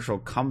commercial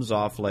comes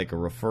off like a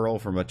referral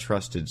from a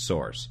trusted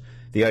source.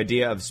 The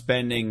idea of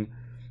spending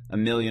 $1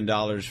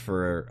 million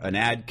for an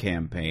ad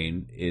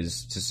campaign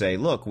is to say,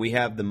 look, we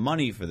have the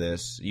money for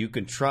this. You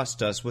can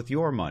trust us with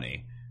your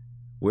money.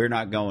 We're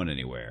not going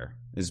anywhere,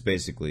 is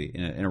basically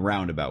in a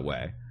roundabout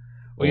way.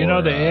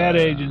 Well, the ad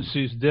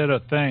agencies did a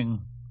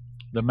thing.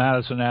 The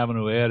Madison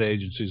Avenue ad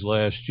agencies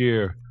last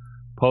year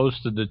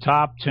posted the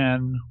top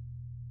 10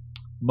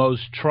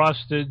 most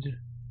trusted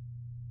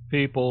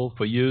people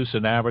for use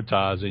in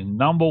advertising.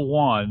 Number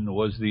one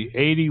was the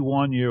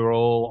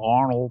 81-year-old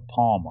Arnold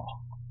Palmer.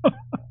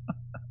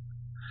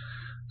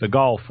 The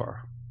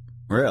golfer.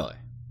 Really?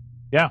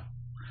 Yeah.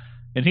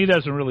 And he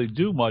doesn't really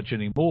do much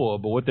anymore,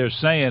 but what they're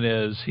saying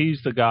is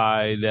he's the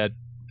guy that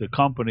the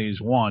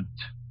companies want.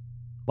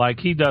 Like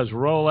he does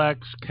Rolex,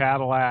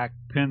 Cadillac,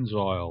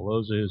 Pennzoil.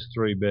 Those are his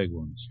three big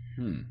ones.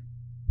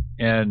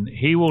 And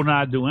he will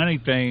not do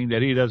anything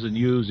that he doesn't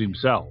use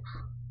himself.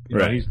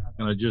 Right. He's not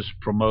going to just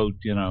promote,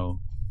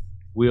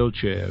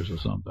 wheelchairs or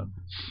something.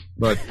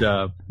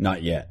 But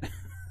not yet.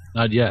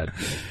 Not yet.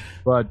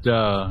 But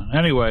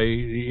anyway,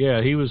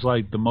 yeah, he was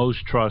like the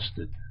most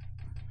trusted.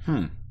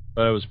 But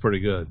it was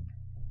pretty good.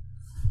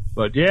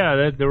 But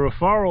yeah, the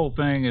referral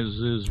thing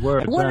is where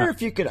it's at. I wonder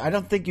if you could. I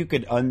don't think you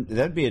could.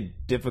 That'd be a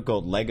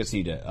difficult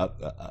legacy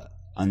to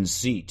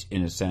unseat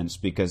in a sense,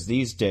 because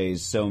these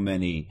days so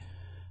many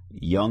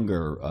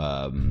younger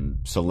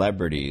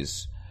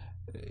celebrities,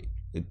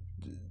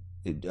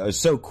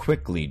 so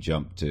quickly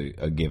jump to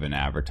a given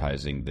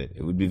advertising that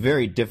it would be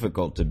very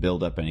difficult to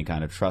build up any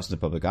kind of trust in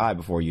the public eye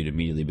before you'd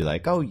immediately be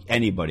like, oh,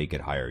 anybody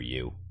could hire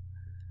you.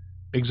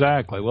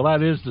 Exactly. Well,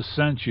 that is the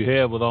sense you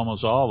have with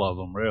almost all of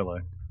them,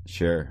 really.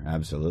 Sure,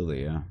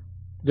 absolutely, yeah.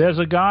 There's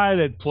a guy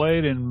that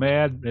plays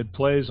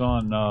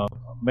on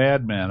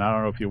Mad Men. I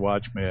don't know if you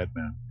watch Mad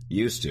Men.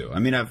 Used to. I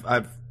mean,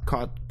 I've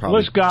caught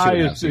probably. This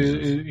guy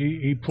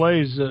he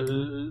plays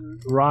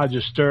Roger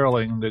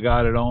Sterling, the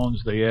guy that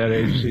owns the ad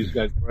agency. He's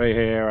got gray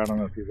hair. I don't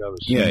know if you've ever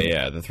seen him.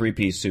 Yeah, the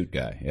three-piece suit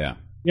guy. Yeah.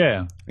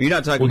 Yeah. You're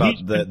not talking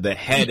about the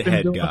head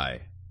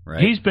guy,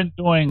 right? He's been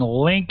doing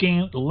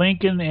Lincoln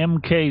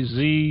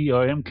MKZ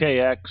or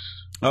MKX.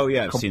 Oh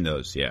yeah, I've seen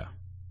those. Yeah.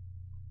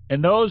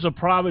 And those are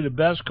probably the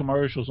best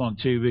commercials on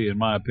TV, in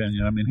my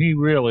opinion. I mean, he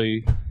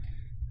really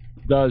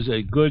does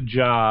a good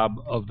job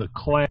of the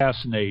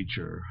class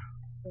nature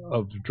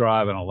of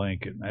driving a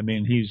Lincoln. I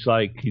mean, he's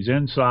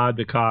inside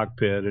the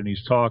cockpit, and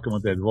he's talking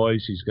with that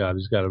voice he's got.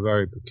 He's got a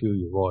very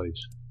peculiar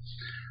voice.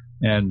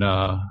 And,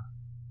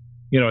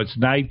 it's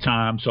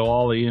nighttime, so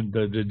all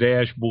the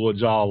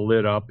dashboard's all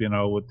lit up,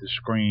 with the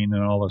screen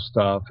and all the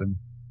stuff. And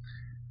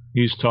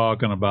he's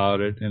talking about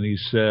it, and he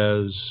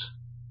says,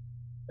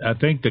 I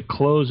think the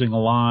closing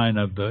line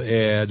of the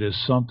ad is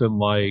something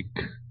like,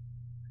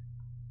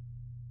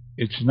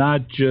 it's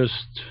not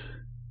just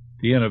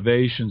the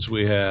innovations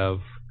we have,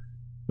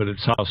 but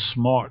it's how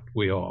smart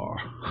we are.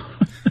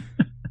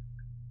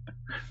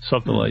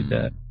 Something like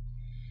that.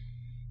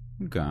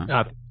 Okay.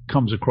 It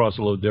comes across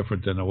a little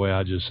different than the way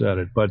I just said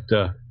it, but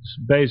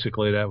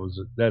basically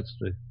that's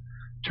the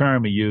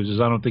term he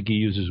uses. I don't think he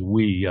uses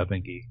we. I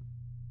think he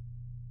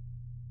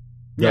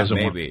doesn't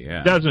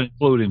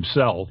include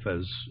himself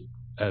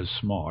as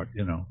smart,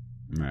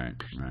 Right.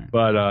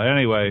 But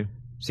anyway.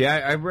 See,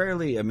 I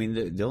rarely. I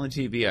mean, the only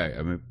TV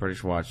I pretty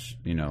much watch,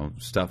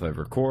 stuff I've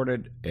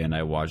recorded, and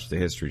I watch the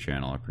History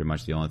Channel. Are pretty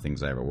much the only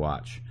things I ever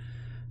watch.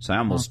 So I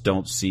almost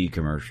don't see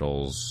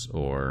commercials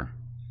or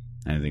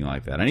anything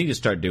like that. I need to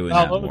start doing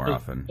that more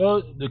often.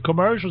 The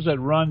commercials that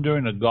run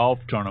during the golf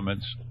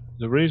tournaments.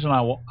 The reason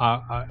I'll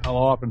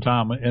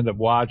oftentimes end up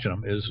watching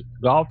them is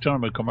golf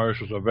tournament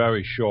commercials are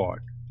very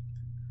short.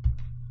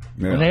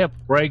 Really? When they have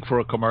a break for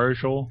a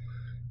commercial,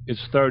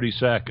 it's 30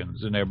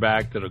 seconds, and they're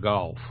back to the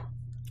golf.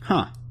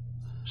 Huh.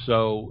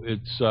 So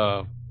it's,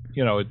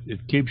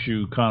 it keeps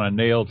you kind of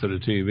nailed to the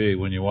TV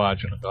when you're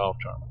watching a golf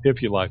tournament,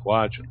 if you like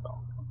watching golf.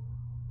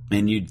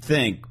 And you'd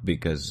think,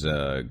 because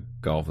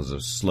golf is a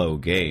slow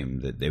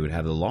game, that they would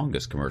have the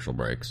longest commercial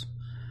breaks.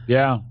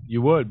 Yeah,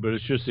 you would, but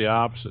it's just the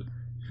opposite.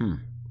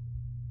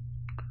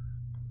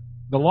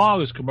 The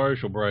longest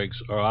commercial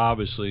breaks are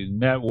obviously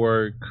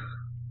network,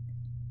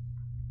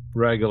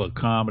 regular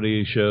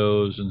comedy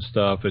shows and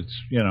stuff. It's,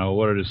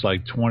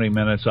 like 20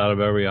 minutes out of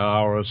every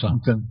hour or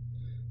something.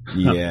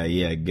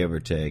 Yeah, give or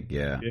take,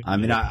 yeah. I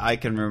mean, I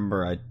can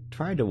remember I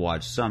tried to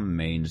watch some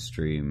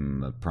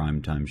mainstream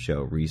primetime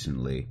show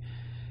recently,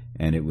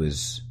 and it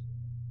was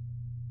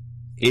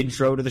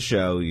intro to the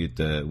show with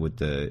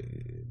the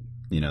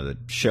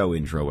show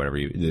intro, whatever,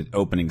 the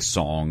opening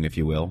song, if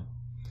you will.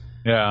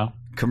 Yeah.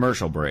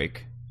 Commercial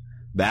break,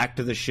 back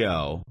to the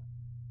show,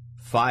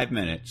 5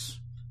 minutes,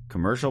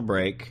 commercial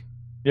break.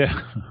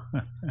 Yeah.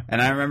 And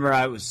I remember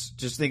I was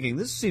just thinking,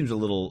 this seems a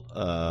little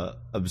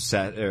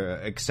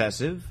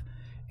excessive.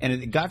 And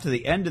it got to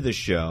the end of the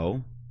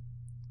show,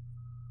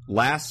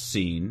 last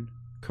scene,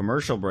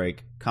 commercial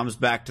break, comes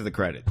back to the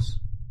credits.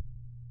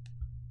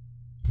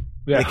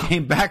 Yeah. They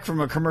came back from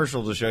a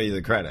commercial to show you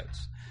the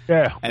credits.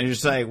 Yeah. And you're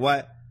just like,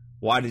 what?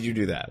 Why did you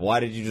do that? Why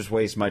did you just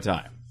waste my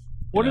time?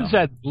 What is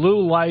that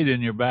blue light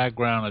in your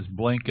background that's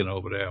blinking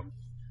over there?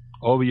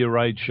 Over your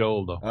right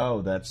shoulder.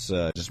 Oh, that's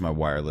just my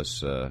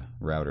wireless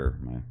router.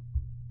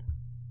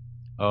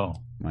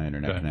 My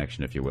internet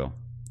connection, if you will.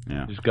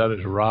 Yeah. He's got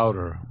his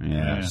router.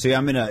 Yeah. See,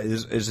 I'm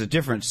it's a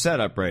different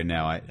setup right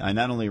now. I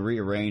not only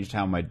rearranged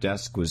how my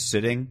desk was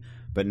sitting,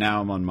 but now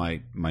I'm on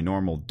my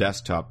normal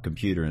desktop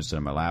computer instead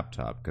of my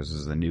laptop, because this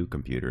is a new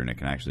computer and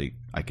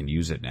I can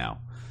use it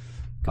now.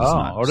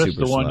 Oh, that's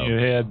the one you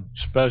had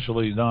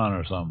specially done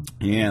or something.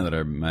 Yeah,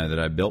 that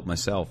I built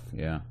myself.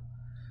 Yeah.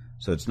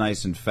 So it's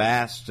nice and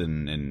fast,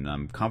 and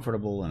I'm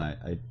comfortable, and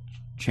I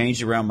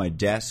changed around my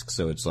desk,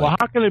 so it's like. Well,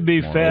 how can it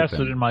be faster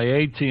than my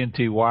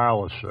AT&T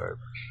wireless service?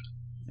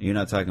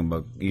 You're talking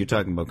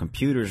about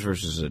computers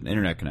versus an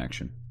internet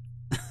connection.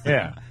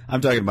 Yeah.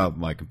 I'm talking about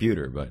my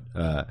computer,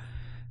 but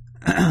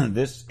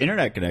this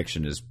internet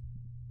connection is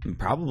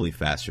probably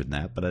faster than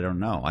that, but I don't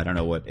know. I don't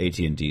know what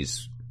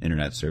AT&T's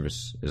internet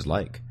service is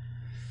like.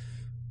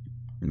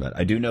 But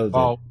I do know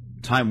that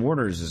Time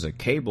Warner's is a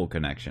cable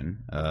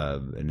connection,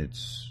 and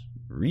it's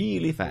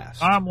really fast.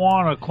 Time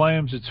Warner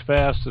claims it's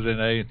faster than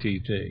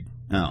AT&T.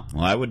 Oh,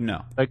 well, I wouldn't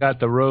know. They got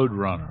the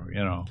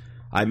Roadrunner,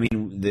 I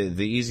mean,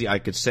 the easy. I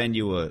could send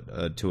you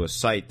to a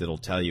site that'll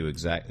tell you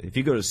exactly. If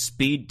you go to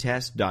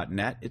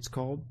speedtest.net, it's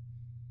called.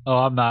 Oh,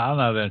 I'm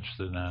not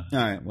interested in that. All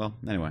right. Well,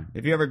 anyway,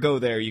 if you ever go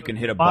there, you can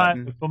hit a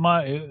button. For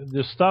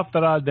the stuff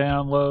that I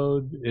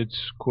download, it's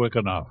quick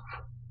enough.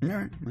 All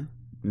right. Well,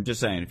 I'm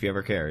just saying, if you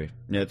ever carry,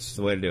 that's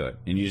the way to do it.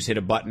 And you just hit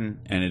a button,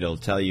 and it'll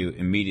tell you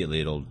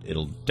immediately. It'll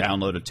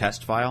download a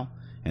test file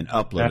and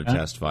upload a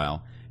test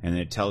file, and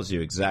it tells you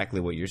exactly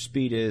what your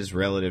speed is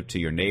relative to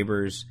your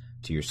neighbors,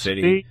 to your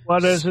city.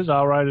 What is it?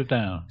 I'll write it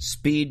down.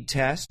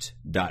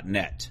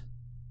 Speedtest.net.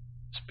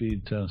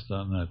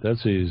 Speedtest.net.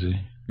 That's easy.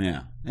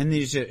 Yeah. And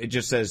it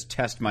just says,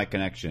 test my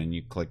connection, and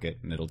you click it,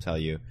 and it'll tell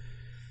you.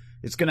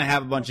 It's going to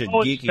have a bunch of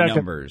geeky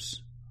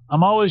numbers.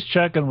 I'm always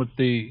checking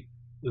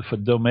for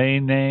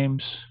domain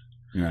names.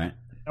 Right.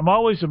 I'm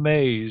always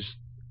amazed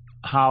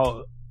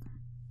how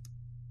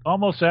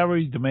almost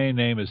every domain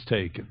name is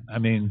taken. I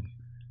mean,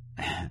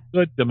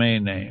 good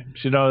domain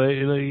names. You know,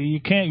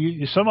 you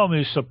can't. Some of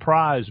them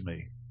surprise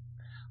me.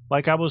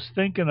 Like I was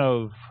thinking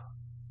of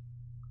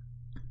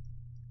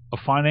a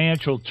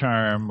financial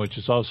term, which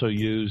is also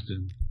used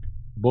in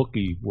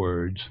bookie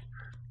words,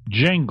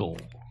 jingle.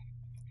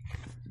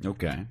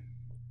 Okay.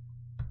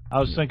 I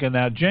was thinking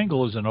now,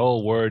 jingle is an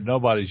old word.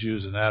 Nobody's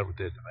using that with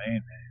their domain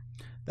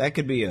name. That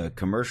could be a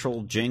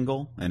commercial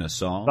jingle in a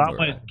song, That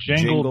or a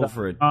jingle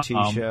for a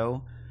tea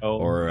show,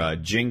 or a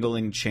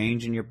jingling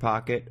change in your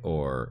pocket,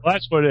 or well,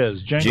 that's what it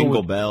is.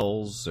 Jingle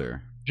bells,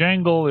 or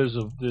jingle is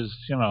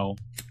you know,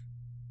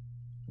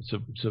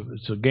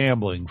 it's a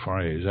gambling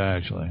phrase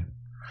actually,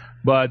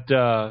 but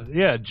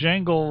yeah,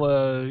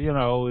 jingle you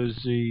know is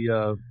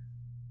the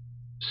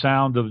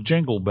sound of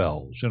jingle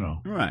bells. You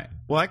know, right?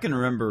 Well, I can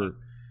remember.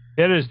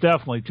 It is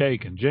definitely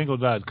taken.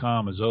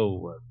 Jingle.com is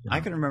over.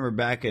 I can remember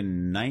back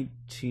in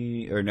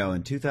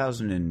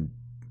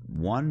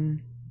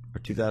 2001 or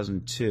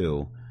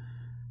 2002,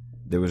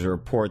 there was a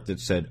report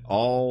that said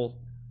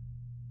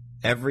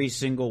every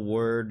single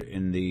word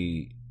in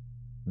the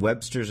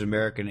Webster's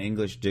American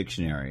English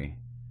Dictionary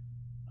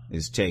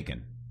is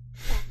taken.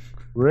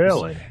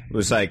 Really? It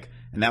was like,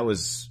 and that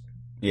was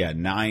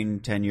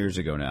 9-10 years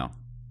ago now.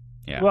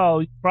 Yeah.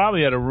 Well, you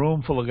probably had a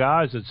room full of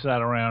guys that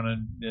sat around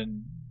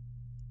and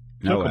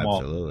no,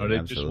 absolutely.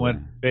 They just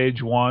went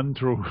page one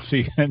through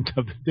the end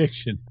of the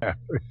dictionary.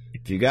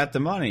 If you got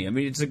the money, I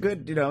mean, it's a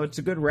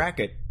good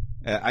racket.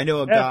 I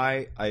know a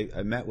guy.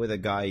 I met with a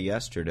guy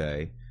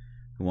yesterday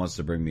who wants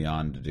to bring me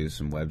on to do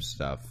some web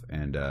stuff,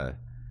 and I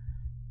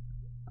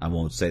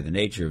won't say the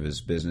nature of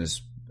his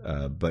business,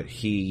 but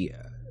he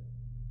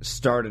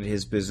started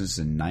his business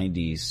in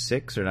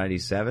 '96 or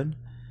 '97.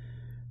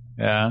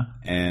 Yeah,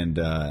 and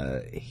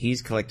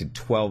he's collected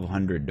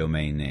 1,200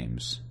 domain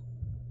names.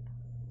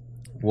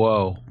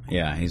 Whoa.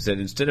 Yeah, he said,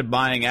 instead of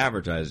buying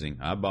advertising,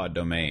 I bought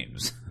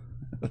domains.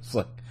 It's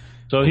like,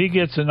 so he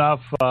gets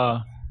enough,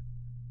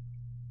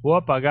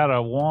 whoop, I got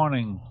a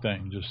warning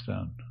thing just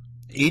then.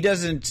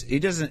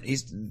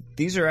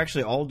 These are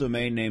actually all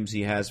domain names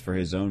he has for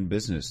his own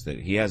business that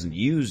he hasn't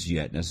used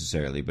yet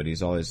necessarily, but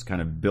he's always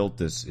kind of built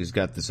this, he's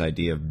got this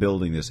idea of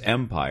building this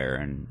empire,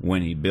 and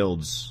when he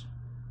builds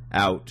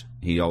out,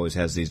 he always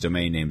has these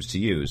domain names to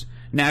use.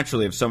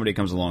 Naturally, if somebody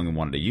comes along and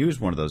wanted to use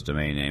one of those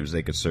domain names,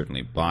 they could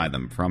certainly buy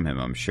them from him,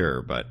 I'm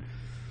sure, but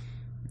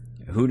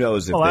who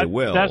knows if they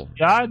will. That's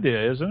the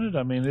idea, isn't it?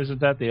 I mean, isn't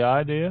that the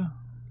idea?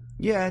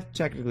 Yeah,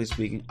 technically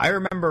speaking. I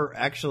remember,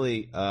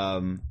 actually,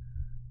 I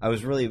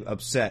was really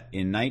upset.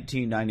 In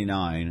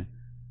 1999,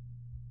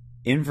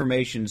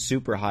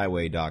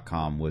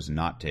 InformationSuperhighway.com was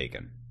not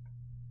taken.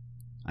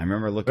 I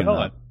remember looking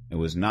up. It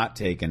was not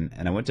taken,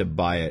 and I went to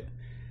buy it.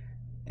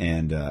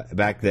 And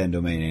back then,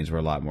 domain names were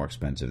a lot more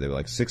expensive. They were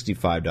like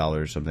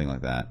 $65, something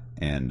like that.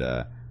 And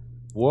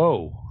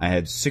whoa, I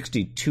had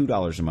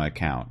 $62 in my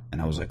account,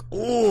 and I was like,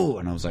 "Ooh!"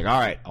 And I was like, "All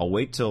right, I'll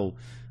wait till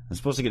I'm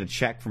supposed to get a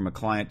check from a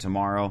client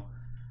tomorrow.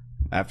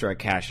 After I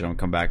cash it, I'm gonna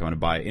come back. I'm gonna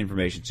buy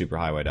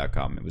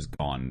InformationSuperhighway.com." It was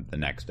gone the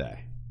next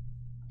day.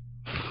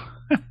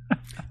 I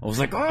was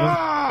like,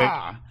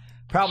 "Ah!"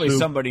 Probably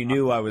somebody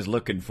knew I was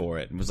looking for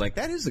it and was like,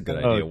 "That is a good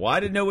idea.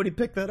 Why did nobody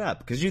pick that up?"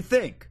 Because you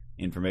think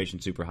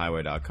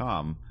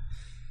InformationSuperhighway.com.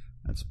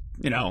 That's,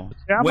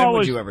 when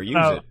would you ever use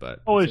it?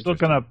 But always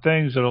looking up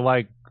things that are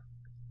like,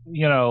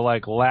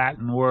 like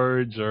Latin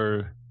words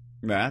or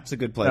that's a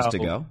good place to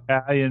go.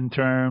 Italian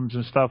terms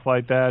and stuff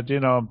like that.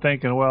 I'm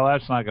thinking, well,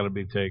 that's not going to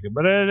be taken,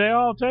 but they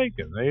all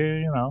taken.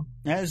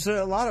 There's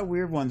a lot of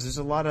weird ones. There's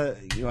a lot of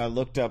I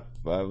looked up.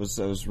 I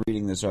was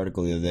reading this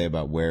article the other day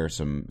about where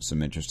some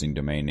interesting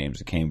domain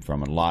names came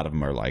from, and a lot of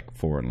them are like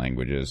foreign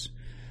languages.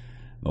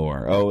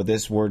 Or,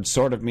 this word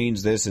sort of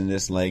means this in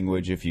this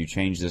language if you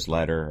change this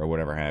letter or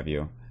whatever have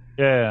you.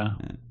 Yeah.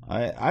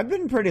 I've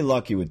been pretty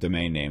lucky with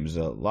domain names.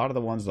 A lot of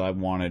the ones that I've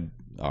wanted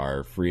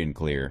are free and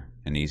clear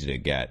and easy to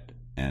get.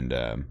 And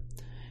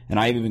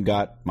I even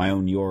got my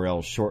own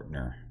URL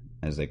shortener,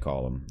 as they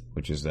call them,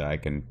 which is that I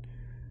can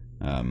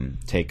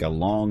take a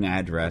long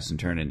address and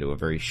turn it into a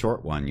very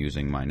short one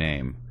using my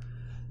name.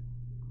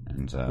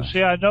 And,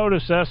 see, I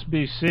noticed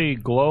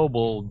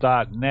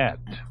SBCglobal.net,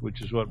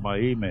 which is what my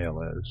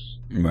email is.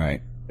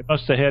 Right. They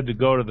must have had to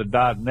go to the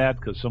 .net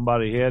because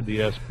somebody had the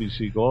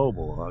SBC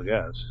Global, I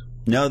guess.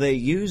 No, they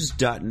use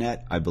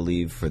 .net, I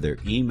believe, for their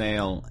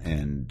email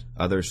and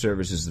other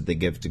services that they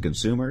give to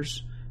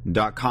consumers.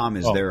 .com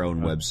is their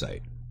own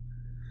website.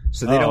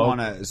 So they don't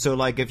want to. So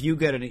like if you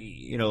get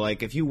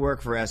if you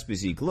work for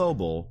SBC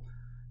Global,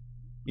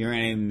 your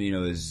name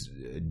is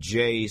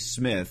J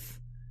Smith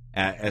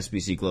at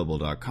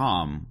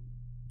sbcglobal.com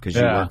because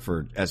you work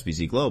for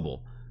SBC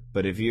Global.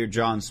 But if you're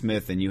John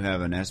Smith and you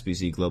have an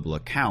SBC Global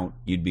account,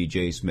 you'd be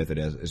jsmith at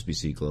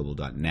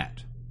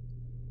sbcglobal.net.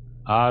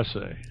 I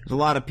see. A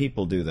lot of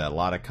people do that. A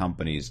lot of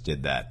companies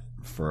did that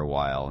for a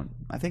while, and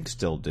I think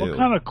still do. What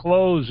kind of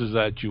clothes is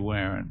that you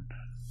wearing?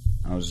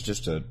 I was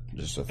just a.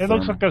 It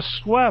looks like a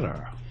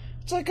sweater.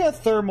 It's like a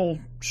thermal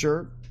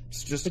shirt.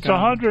 It's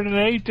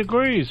 108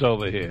 degrees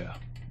over here.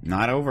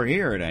 Not over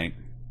here, it ain't.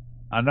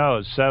 I know,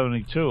 it's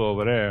 72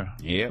 over there.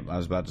 Yep, I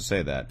was about to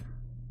say that.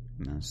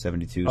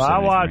 72, well, I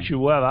watch your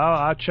weather.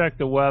 I check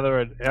the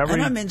weather at every...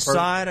 And I'm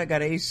inside. I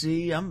got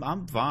AC.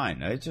 I'm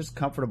fine. It's just a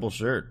comfortable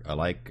shirt. I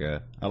like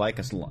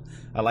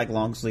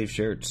long sleeve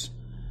shirts.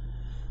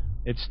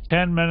 It's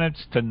 10 minutes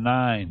to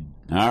 9.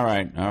 All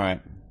right.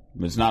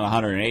 It's not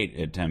 108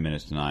 at 10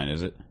 minutes to 9,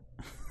 is it?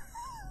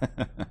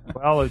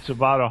 Well, it's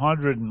about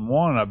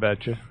 101, I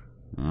bet you.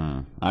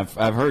 I've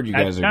heard you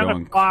guys are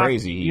going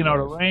crazy.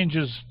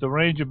 The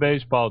Ranger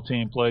baseball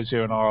team plays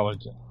here in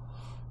Arlington.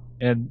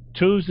 And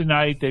Tuesday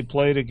night they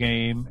played a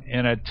game,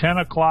 and at 10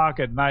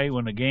 o'clock at night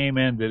when the game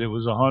ended, it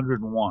was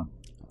 101.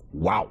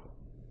 Wow.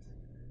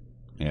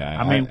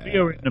 Yeah. We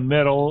are in the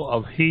middle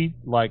of heat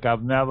like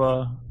I've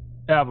never,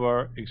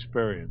 ever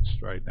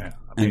experienced right now.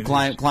 And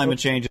climate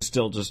change is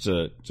still just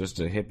a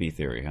hippie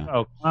theory, huh?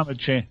 Oh, climate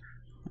change.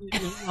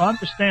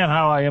 Understand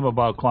how I am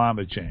about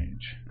climate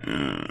change.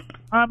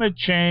 Climate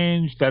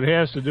change that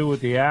has to do with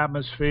the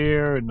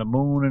atmosphere and the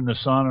moon and the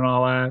sun and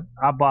all that,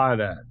 I buy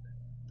that.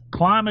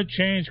 Climate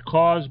change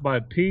caused by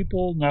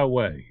people, no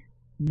way.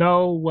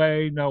 No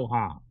way, no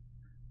how.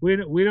 We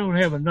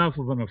don't have enough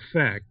of an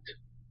effect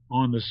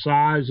on the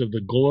size of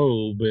the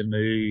globe and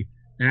the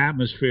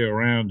atmosphere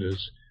around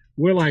us.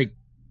 We're like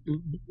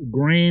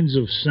grains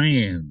of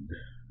sand.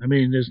 I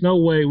mean, there's no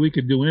way we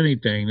could do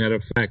anything that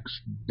affects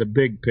the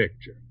big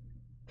picture.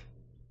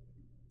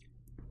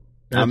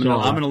 I'm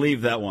going to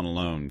leave that one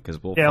alone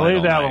because we'll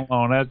leave that one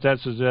alone. I'll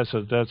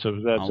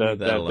leave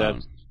that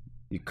alone.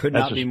 You could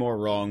not be more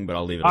wrong, but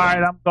I'll leave it alone. All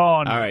right, I'm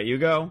going. All right, you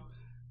go.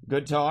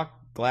 Good talk.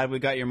 Glad we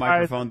got your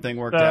microphone thing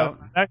worked out.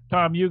 Next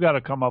time you got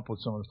to come up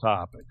with some of the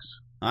topics.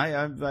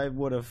 I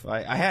would have.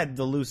 I had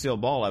the Lucille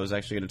Ball I was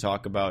actually going to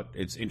talk about.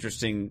 It's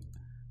interesting.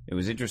 It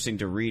was interesting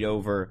to read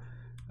over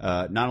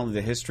not only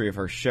the history of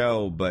her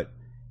show, but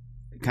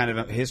kind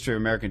of a history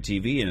of American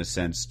TV in a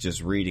sense,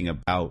 just reading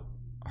about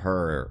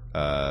her.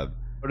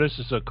 But this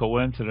is a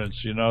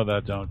coincidence. You know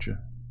that, don't you?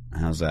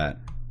 How's that?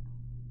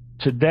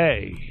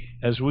 Today,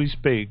 as we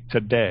speak,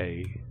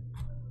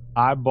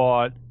 I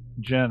bought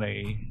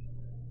Jenny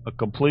a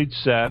complete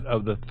set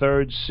of the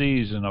 3rd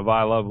season of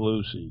I Love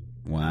Lucy.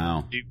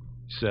 Wow.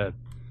 Set.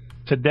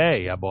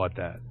 Today I bought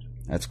that.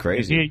 That's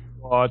crazy. And here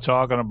you are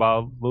talking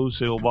about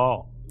Lucille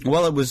Ball.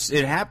 Well,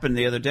 it happened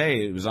the other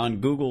day. It was on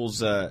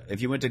Google's,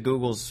 if you went to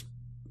Google's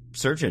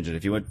search engine,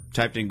 if you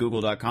typed in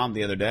google.com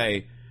the other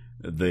day,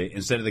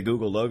 instead of the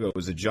Google logo, it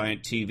was a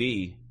giant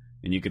TV,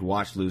 and you could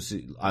watch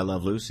I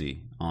Love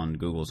Lucy on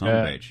Google's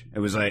homepage. It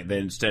was like,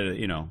 instead of,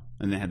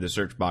 and they had the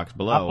search box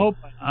below.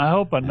 I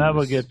hope I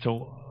never get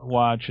to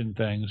watching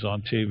things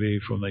on TV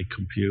from the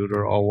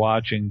computer or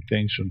watching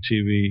things from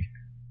TV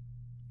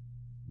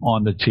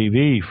on the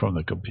TV from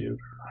the computer.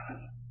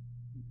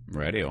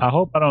 Radio. I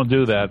hope I don't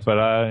do that, but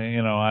I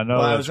know.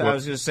 Well, I was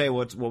going to say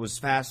what was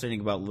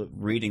fascinating about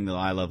reading the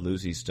I Love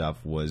Lucy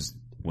stuff was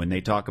when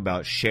they talk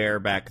about Cher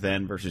back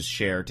then versus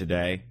Cher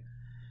today.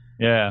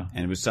 Yeah,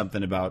 and it was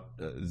something about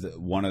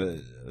one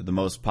of the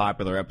most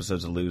popular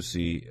episodes of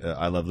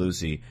I Love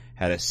Lucy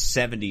had a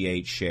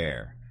 78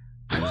 share.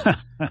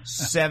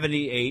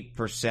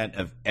 78%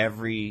 of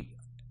every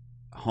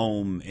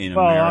home in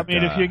America. Well, I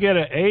mean, if you get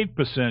an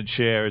 8%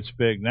 share, it's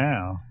big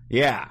now.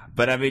 Yeah,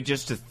 but I mean,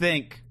 just to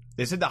think,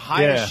 they said the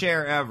highest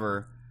share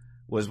ever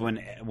was when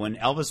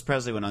Elvis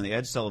Presley went on the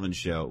Ed Sullivan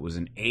Show. It was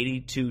an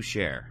 82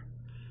 share.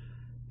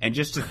 And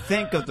just to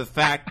think of the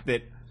fact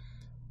that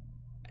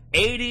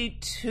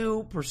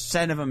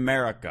 82% of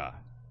America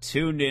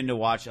tuned in to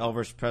watch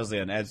Elvis Presley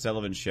on Ed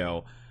Sullivan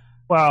Show.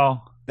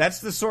 Well, that's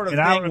the sort of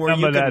thing where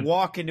you could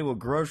walk into a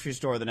grocery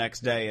store the next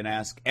day and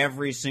ask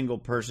every single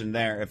person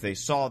there if they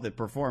saw the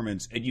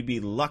performance, and you'd be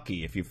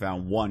lucky if you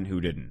found one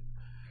who didn't.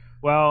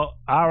 Well,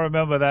 I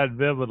remember that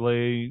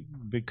vividly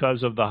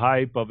because of the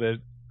hype of it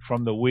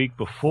from the week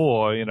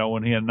before,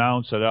 when he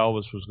announced that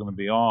Elvis was going to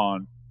be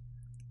on.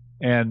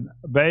 And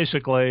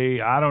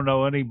basically, I don't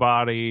know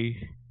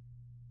anybody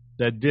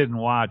that didn't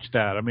watch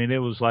that. I mean, it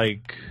was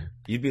like...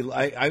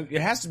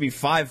 it has to be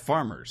 5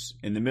 farmers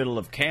in the middle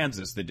of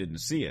Kansas that didn't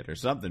see it or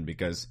something,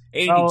 because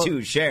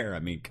 82 share. I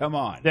mean, come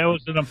on. There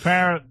was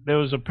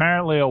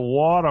apparently a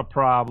water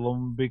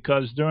problem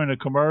because during the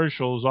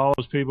commercials, all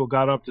those people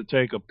got up to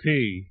take a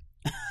pee,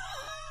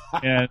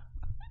 and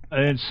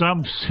in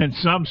some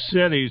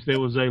cities there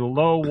was a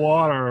low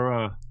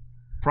water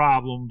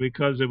problem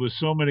because there was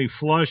so many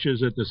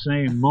flushes at the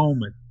same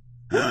moment.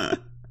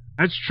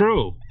 That's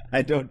true.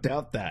 I don't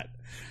doubt that.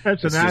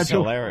 That's It's just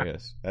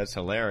hilarious. That's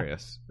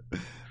hilarious.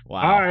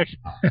 Wow. All right.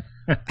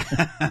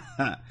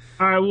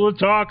 All right, we'll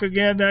talk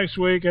again next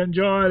week.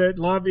 Enjoyed it.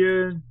 Love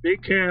you. Be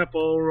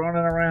careful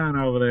running around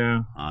over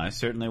there. I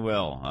certainly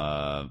will.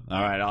 All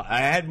right. I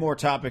had more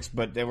topics,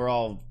 but they were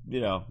all,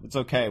 it's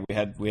okay. We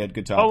had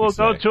good topics. Oh, we'll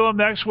go today. to them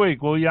next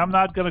week. Well, I'm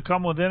not going to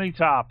come with any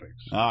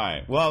topics. All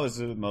right. Well, it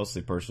was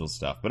mostly personal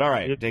stuff, but all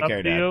right. Take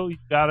care, Dad. You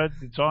got it.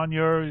 It's on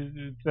your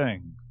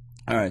thing.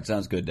 All right.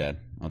 Sounds good, Dad.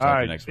 I'll talk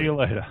to you next week. See you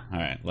later. All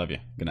right. Love you.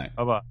 Good night.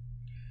 Bye-bye.